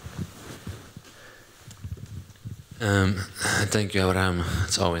 Thank you, Abraham.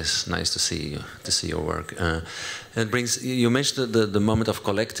 It's always nice to see your work. It brings. You mentioned the moment of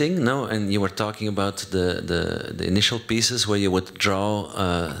collecting, no? And you were talking about the initial pieces where you would draw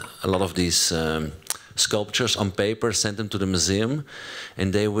a lot of these sculptures on paper, send them to the museum,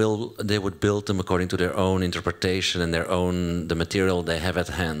 and they would build them according to their own interpretation and the material they have at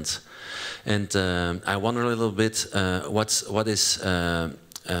hand. And I wonder a little bit what is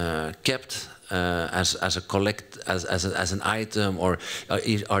kept as an item, or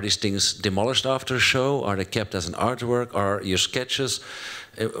are these things demolished after a show? Are they kept as an artwork? Are your sketches?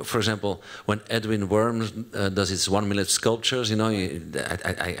 For example, when Edwin Worms does his 1-minute sculptures, you know,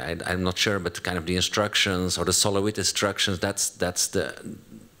 I'm not sure, but kind of the instructions or the soloist instructions, that's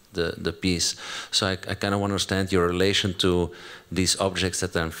the piece. So I kind of want to understand your relation to these objects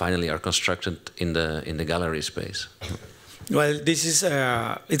that then finally are constructed in the gallery space. Well, this is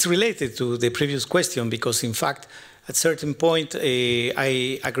it's related to the previous question, because in fact at a certain point,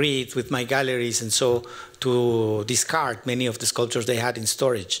 I agreed with my galleries and so to discard many of the sculptures they had in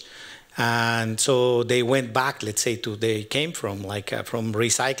storage. And so they went back, let's say, to they came from, like from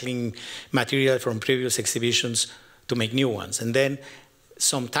recycling material from previous exhibitions to make new ones. And then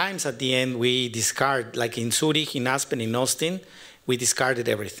sometimes at the end we discard, like in Zürich, in Aspen, in Austin, we discarded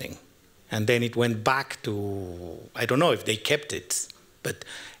everything. And then it went back to, I don't know if they kept it, but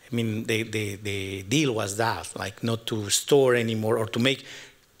I mean, the deal was that, like not to store anymore or to make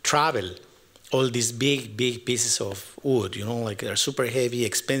travel all these big pieces of wood, you know, like they're super heavy,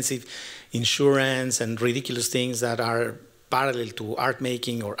 expensive insurance and ridiculous things that are parallel to art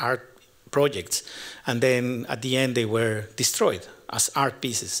making or art projects. And then at the end, they were destroyed as art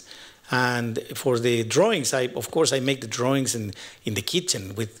pieces. And for the drawings, of course, I make the drawings in the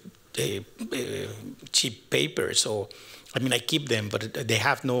kitchen with cheap paper. So, I mean, I keep them, but they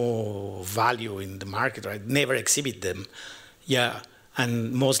have no value in the market. I never exhibit them. Yeah.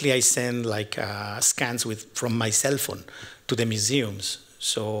 And mostly I send like scans from my cell phone to the museums.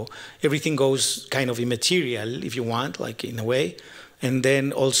 So everything goes kind of immaterial, if you want, like in a way. And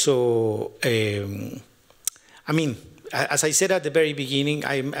then also, I mean, as I said at the very beginning,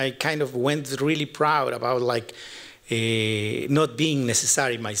 I kind of went really proud about like not being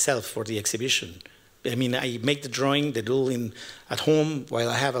necessary myself for the exhibition. I mean, I make the drawing, the doodle at home while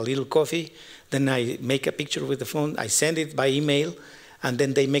I have a little coffee. Then I make a picture with the phone. I send it by email. And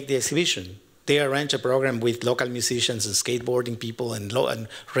then they make the exhibition. They arrange a program with local musicians and skateboarding people and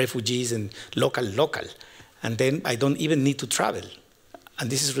refugees and local. And then I don't even need to travel. And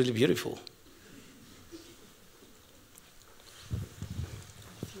this is really beautiful.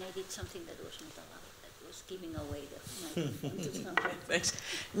 I did something that was not allowed, that was giving away the microphone. Thanks.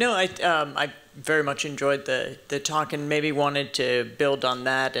 No, I very much enjoyed the talk and maybe wanted to build on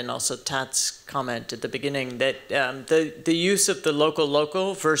that and also Tate's comment at the beginning that the use of the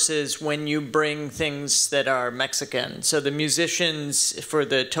local versus when you bring things that are Mexican. So the musicians for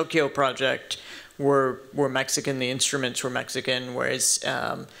the Tokyo project were Mexican, the instruments were Mexican, whereas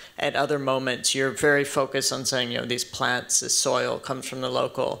at other moments you're very focused on saying, you know, these plants, this soil comes from the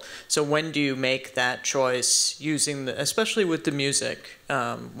local. So when do you make that choice using, especially with the music,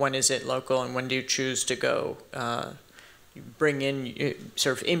 when is it local and when do you choose to go bring in,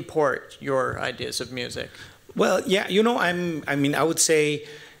 sort of import your ideas of music? Well, yeah, you know, I mean, I would say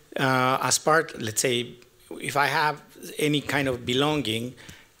as part, let's say, if I have any kind of belonging,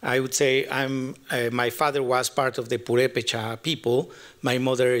 I would say my father was part of the Purépecha people. My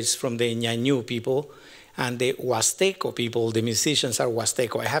mother is from the Ñañú people. And the Huasteco people, the musicians are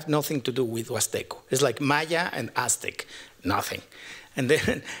Huasteco. I have nothing to do with Huasteco. It's like Maya and Aztec, nothing. And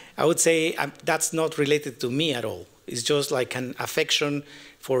then I would say that's not related to me at all. It's just like an affection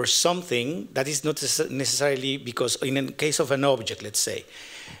for something that is not necessarily because in the case of an object, let's say,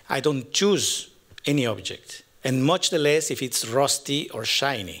 I don't choose any object. And much less if it's rusty or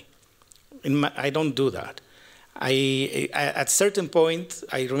shiny. I don't do that. At a certain point,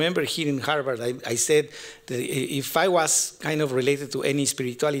 I remember here in Harvard, I said that if I was kind of related to any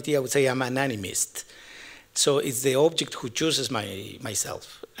spirituality, I would say I'm an animist. So it's the object who chooses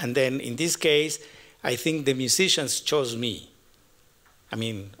myself. And then in this case, I think the musicians chose me. I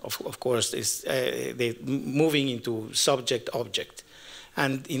mean, of course, they're moving into subject-object.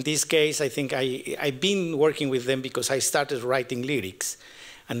 And in this case, I think I've been working with them because I started writing lyrics,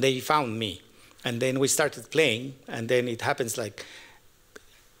 and they found me. And then we started playing, and then it happens like,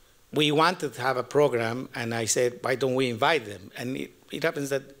 we wanted to have a program, and I said, why don't we invite them? And it happens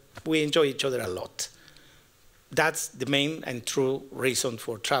that we enjoy each other a lot. That's the main and true reason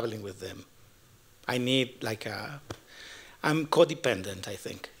for traveling with them. I need like I'm codependent, I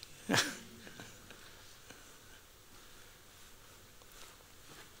think.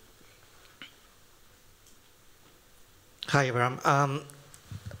 Hi, Abraham.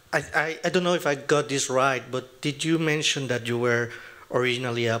 I don't know if I got this right, but did you mention that you were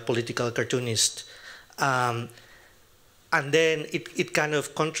originally a political cartoonist? And then it kind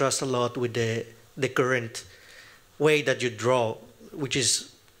of contrasts a lot with the current way that you draw, which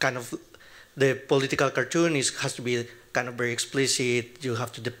is kind of the political cartoon has to be kind of very explicit. You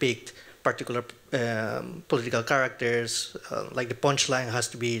have to depict particular political characters. Like the punchline has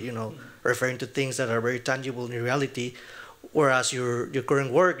to be, you know, referring to things that are very tangible in reality. Whereas your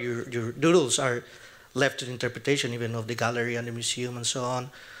current work, your doodles are left to the interpretation even of the gallery and the museum and so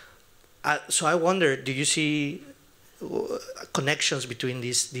on. So I wonder, do you see connections between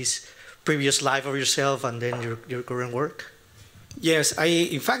this previous life of yourself and then your current work? Yes,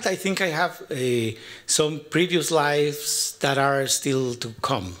 in fact, I think I have some previous lives that are still to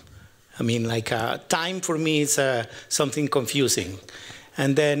come. I mean, like time for me is something confusing.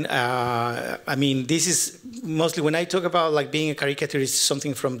 And then, I mean, this is mostly when I talk about like being a caricaturist,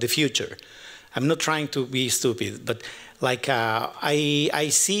 something from the future. I'm not trying to be stupid, but like I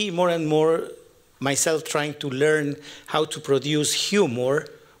see more and more myself trying to learn how to produce humor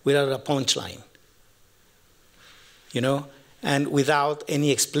without a punchline, you know, and without any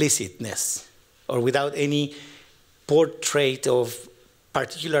explicitness or without any portrait of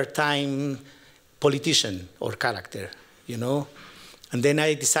particular time politician or character, you know. And then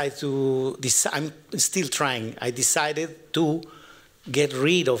I decided to, I'm still trying, I decided to get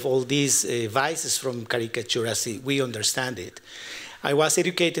rid of all these vices from caricature as we understand it. I was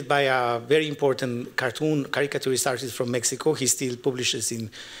educated by a very important caricaturist artist from Mexico. He still publishes in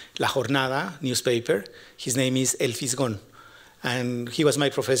La Jornada newspaper. His name is El Fisgón. And he was my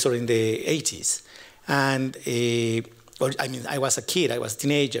professor in the 80s. And I mean, I was a kid, I was a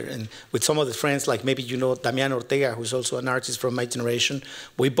teenager, and with some of the friends, like maybe you know Damián Ortega, who's also an artist from my generation,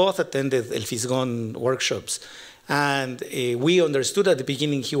 we both attended El Fisgón workshops. And we understood at the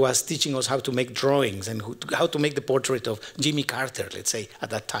beginning he was teaching us how to make drawings and how to make the portrait of Jimmy Carter, let's say, at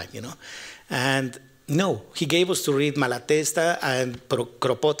that time, you know. And no, he gave us to read Malatesta and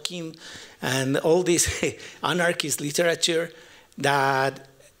Kropotkin and all this anarchist literature that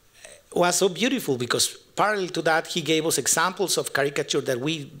was so beautiful because parallel to that, he gave us examples of caricature that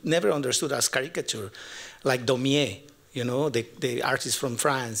we never understood as caricature, like Daumier, you know, the artist from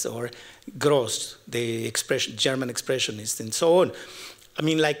France, or Gross, the German expressionist, and so on. I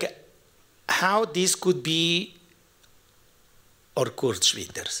mean, like, how this could be, or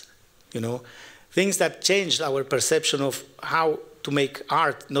Kurzschwitters, you know, things that changed our perception of how to make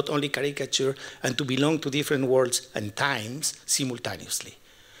art, not only caricature, and to belong to different worlds and times simultaneously.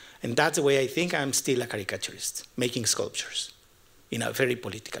 And that's the way I think I'm still a caricaturist, making sculptures in a very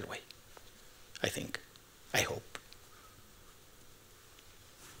political way, I think, I hope.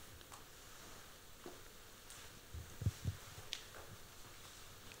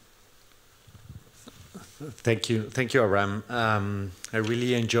 Thank you, Abraham. I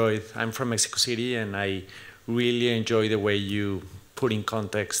really enjoyed, I'm from Mexico City, and I really enjoy the way you put in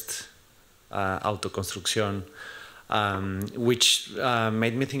context autoconstruction, which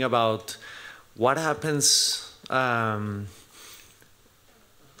made me think about what happens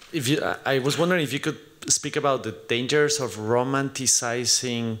if you, I was wondering if you could speak about the dangers of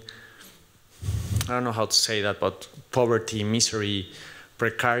romanticizing, I don't know how to say that, but poverty, misery,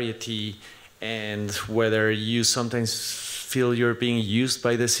 precarity, and whether you sometimes feel you're being used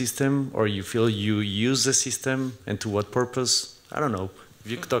by the system or you feel you use the system, and to what purpose? I don't know.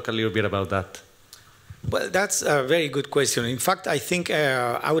 If you could talk a little bit about that. Well, that's a very good question. In fact, I think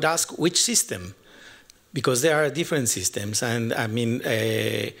I would ask which system, because there are different systems, and I mean,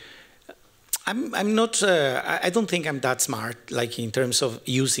 I'm not. I don't think I'm that smart, like in terms of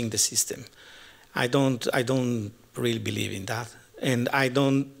using the system. I don't really believe in that, and I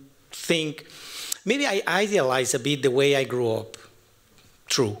don't think. Maybe I idealize a bit the way I grew up.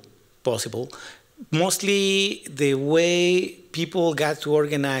 True, possible. Mostly the way people got to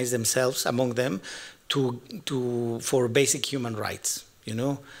organize themselves among them for basic human rights, you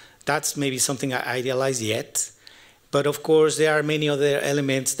know? That's maybe something I idealize yet. But of course, there are many other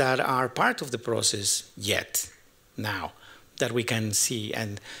elements that are part of the process yet, now, that we can see.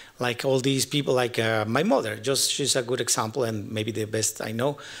 And like all these people, like my mother, she's a good example, and maybe the best I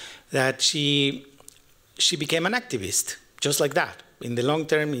know, that she became an activist, just like that. In the long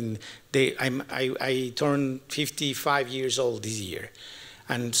term, I turned 55 years old this year.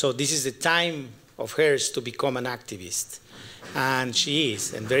 And so this is the time of hers to become an activist. And she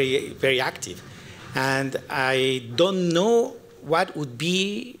is, and very, very active. And I don't know what would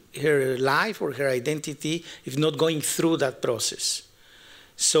be her life or her identity if not going through that process.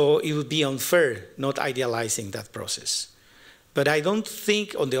 So it would be unfair not idealizing that process. But I don't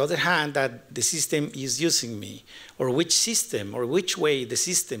think, on the other hand, that the system is using me, or which system, or which way the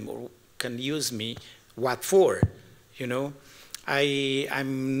system can use me, what for, you know?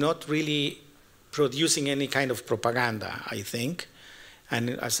 I'm not really producing any kind of propaganda, I think. And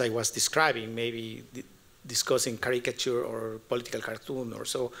as I was describing, maybe discussing caricature or political cartoon or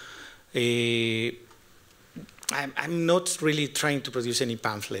so, I'm not really trying to produce any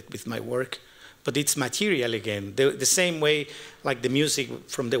pamphlet with my work. But it's material again. The same way, like the music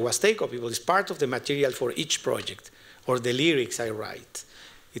from the Huasteco people is part of the material for each project, or the lyrics I write.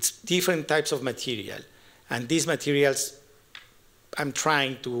 It's different types of material. And these materials, I'm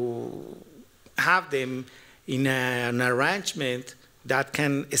trying to have them in an arrangement that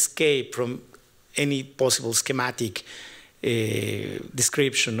can escape from any possible schematic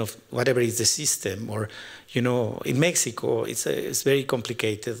description of whatever is the system. Or, you know, in Mexico, it's very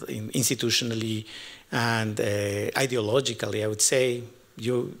complicated institutionally and ideologically, I would say.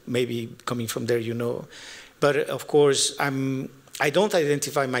 You maybe coming from there, you know. But of course, I don't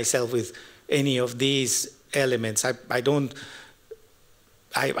identify myself with any of these elements. I don't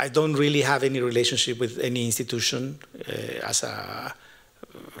really have any relationship with any institution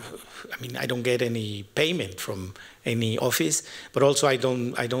I don't get any payment from any office, but also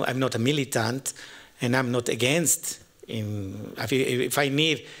I'm not a militant, and I'm not against. If I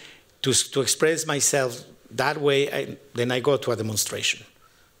need to express myself that way, then I go to a demonstration.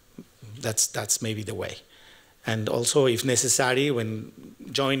 That's maybe the way. And also, if necessary, when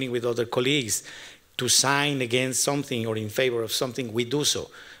joining with other colleagues to sign against something or in favor of something, we do so,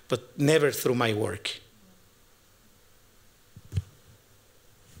 but never through my work.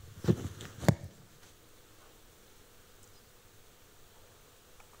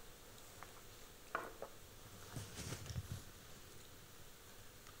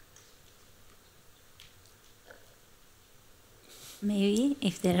 Maybe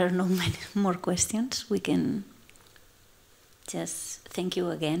if there are no more questions, we can just thank you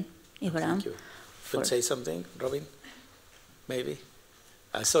again, Abraham. Thank you. Could say something, Robin? Maybe?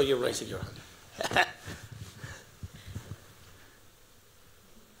 I saw you raising your hand.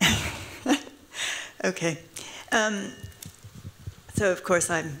 Okay. So of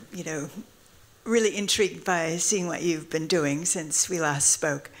course I'm, really intrigued by seeing what you've been doing since we last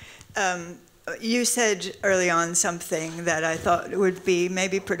spoke. You said early on something that I thought would be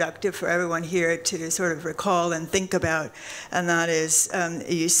maybe productive for everyone here to sort of recall and think about, and that is,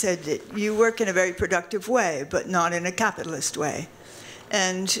 you said that you work in a very productive way, but not in a capitalist way.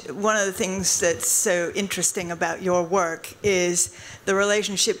 And one of the things that's so interesting about your work is the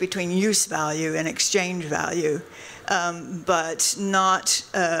relationship between use value and exchange value, but not,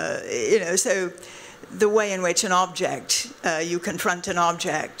 so the way in which an object, you confront an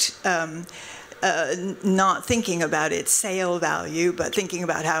object, not thinking about its sale value, but thinking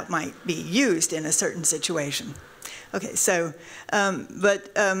about how it might be used in a certain situation. Okay, so,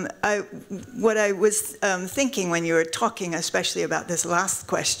 what I was thinking when you were talking, especially about this last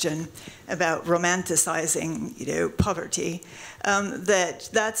question about romanticizing, poverty,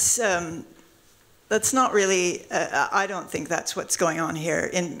 that's not really, I don't think that's what's going on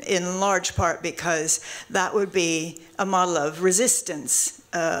here, in large part because that would be a model of resistance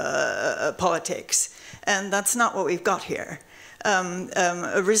politics, and that's not what we've got here.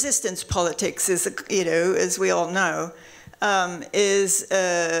 Resistance politics is, as we all know, is,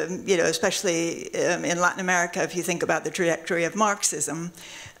 especially in Latin America, if you think about the trajectory of Marxism,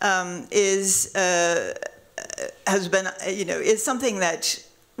 is something that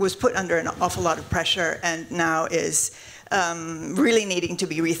was put under an awful lot of pressure and now is really needing to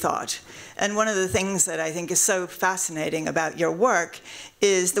be rethought. And one of the things that I think is so fascinating about your work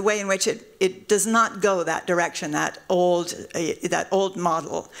is the way in which it does not go that direction, that old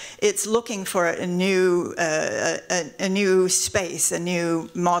model. It's looking for a new space, a new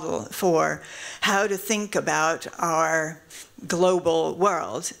model for how to think about our global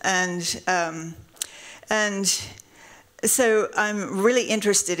world. And so I'm really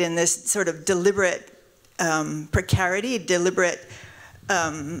interested in this sort of deliberate precarity, deliberate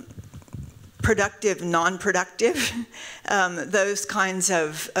productive, non-productive, those kinds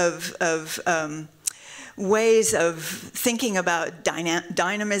of ways of thinking about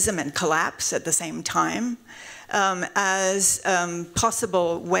dynamism and collapse at the same time, as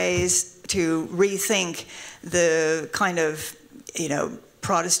possible ways to rethink the kind of,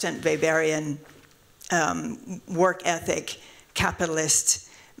 Protestant Weberian work ethic, capitalist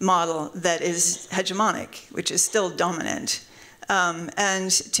model that is hegemonic, which is still dominant,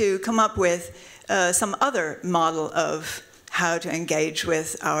 and to come up with some other model of how to engage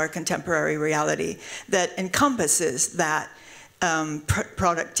with our contemporary reality that encompasses that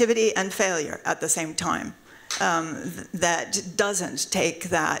productivity and failure at the same time, that doesn't take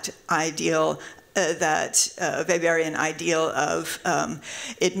that ideal, that Weberian ideal of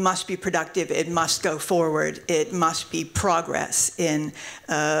it must be productive, it must go forward, it must be progress in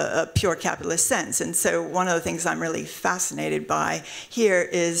a pure capitalist sense. And so one of the things I'm really fascinated by here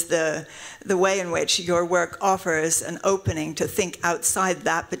is the way in which your work offers an opening to think outside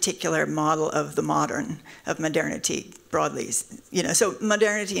that particular model of the modern, of modernity broadly. So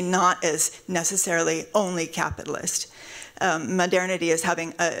modernity not as necessarily only capitalist. Modernity is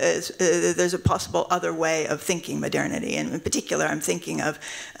having, there's a possible other way of thinking modernity. And in particular, I'm thinking of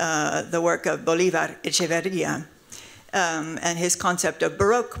the work of Bolívar Echeverría and his concept of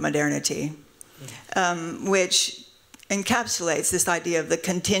Baroque modernity, which encapsulates this idea of the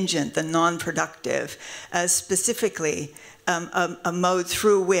contingent, the non-productive, as specifically a mode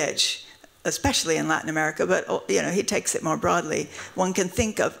through which, especially in Latin America, but he takes it more broadly, one can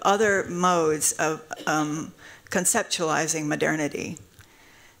think of other modes of conceptualizing modernity.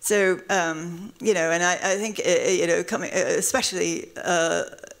 So, and I think, especially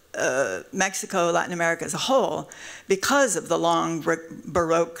Mexico, Latin America as a whole, because of the long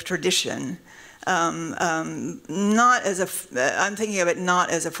Baroque tradition, not as I'm thinking of it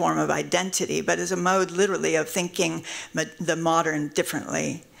not as a form of identity, but as a mode literally of thinking the modern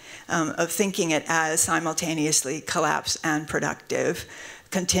differently, of thinking it as simultaneously collapse and productive,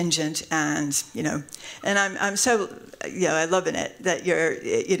 contingent, and and I'm so I love in it that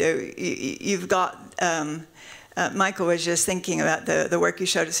you've got. Michael was just thinking about the work you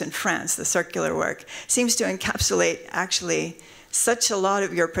showed us in France, the circular work, seems to encapsulate actually such a lot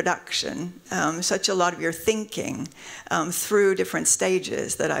of your production, such a lot of your thinking through different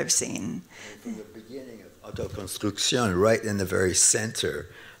stages that I've seen. From the beginning of autoconstruction, right in the very center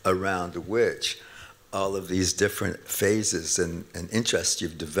around which all of these different phases and interests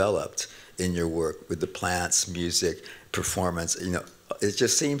you've developed in your work with the plants, music, performance, it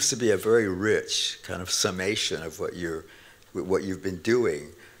just seems to be a very rich kind of summation of what you've been doing,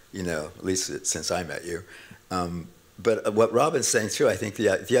 at least since I met you. But what Robin's saying too, I think the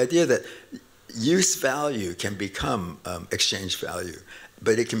idea that use value can become exchange value,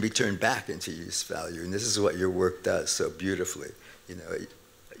 but it can be turned back into use value, and this is what your work does so beautifully.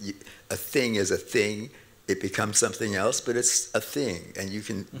 A thing is a thing. It becomes something else, but it's a thing, and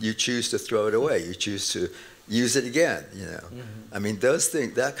you choose to throw it away. You choose to use it again. I mean, those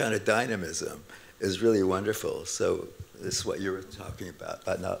things, that kind of dynamism, is really wonderful. So this is what you were talking about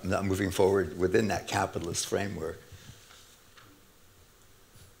not moving forward within that capitalist framework.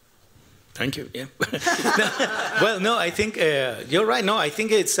 Thank you. Yeah. Well, no, I think you're right. No, I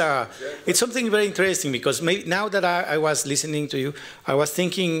think it's something very interesting, because maybe now that I was listening to you, I was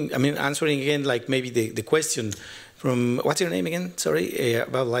thinking, answering again, like maybe the question from, what's your name again? Sorry,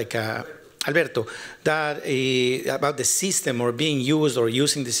 about like Alberto, that about the system or being used or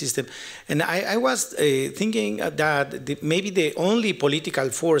using the system. And I was thinking that maybe the only political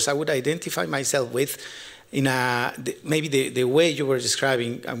force I would identify myself with in maybe the way you were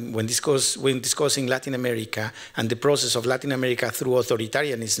describing when discussing Latin America and the process of Latin America through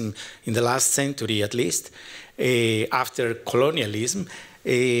authoritarianism in the last century at least, after colonialism,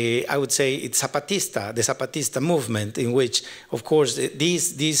 I would say it's the Zapatista movement, in which, of course,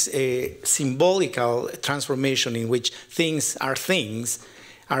 this symbolical transformation in which things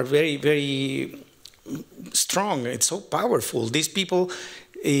are very, very strong. It's so powerful. These people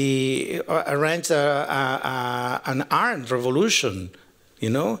arranged an armed revolution,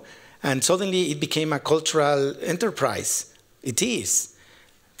 and suddenly it became a cultural enterprise. It is,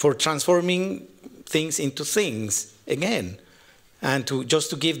 for transforming things into things again, and just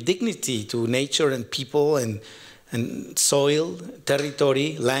to give dignity to nature and people and soil,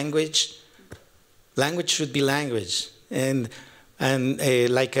 territory, language. Language should be language, and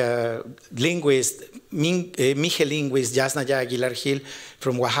like a linguist, Mije linguist Yasnaya Aguilar Gil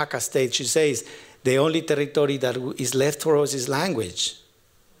from Oaxaca State, she says, the only territory that is left for us is language.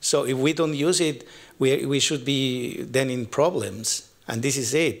 So if we don't use it, we should be then in problems, and this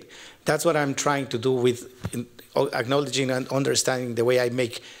is it. That's what I'm trying to do with acknowledging and understanding the way I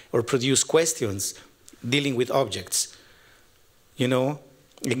make or produce questions dealing with objects.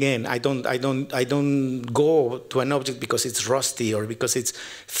 Again, I don't go to an object because it's rusty or because it's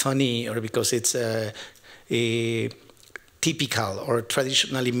funny or because it's typical or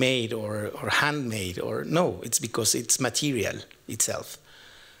traditionally made or handmade, or no, it's because it's material itself,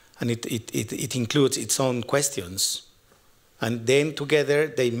 and it includes its own questions, and then together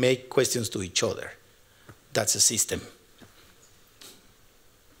they make questions to each other. That's a system.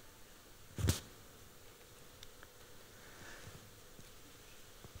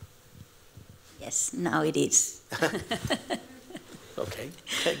 Yes, now it is. Okay,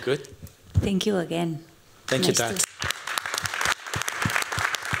 good. Thank you again. Thank you, Tate.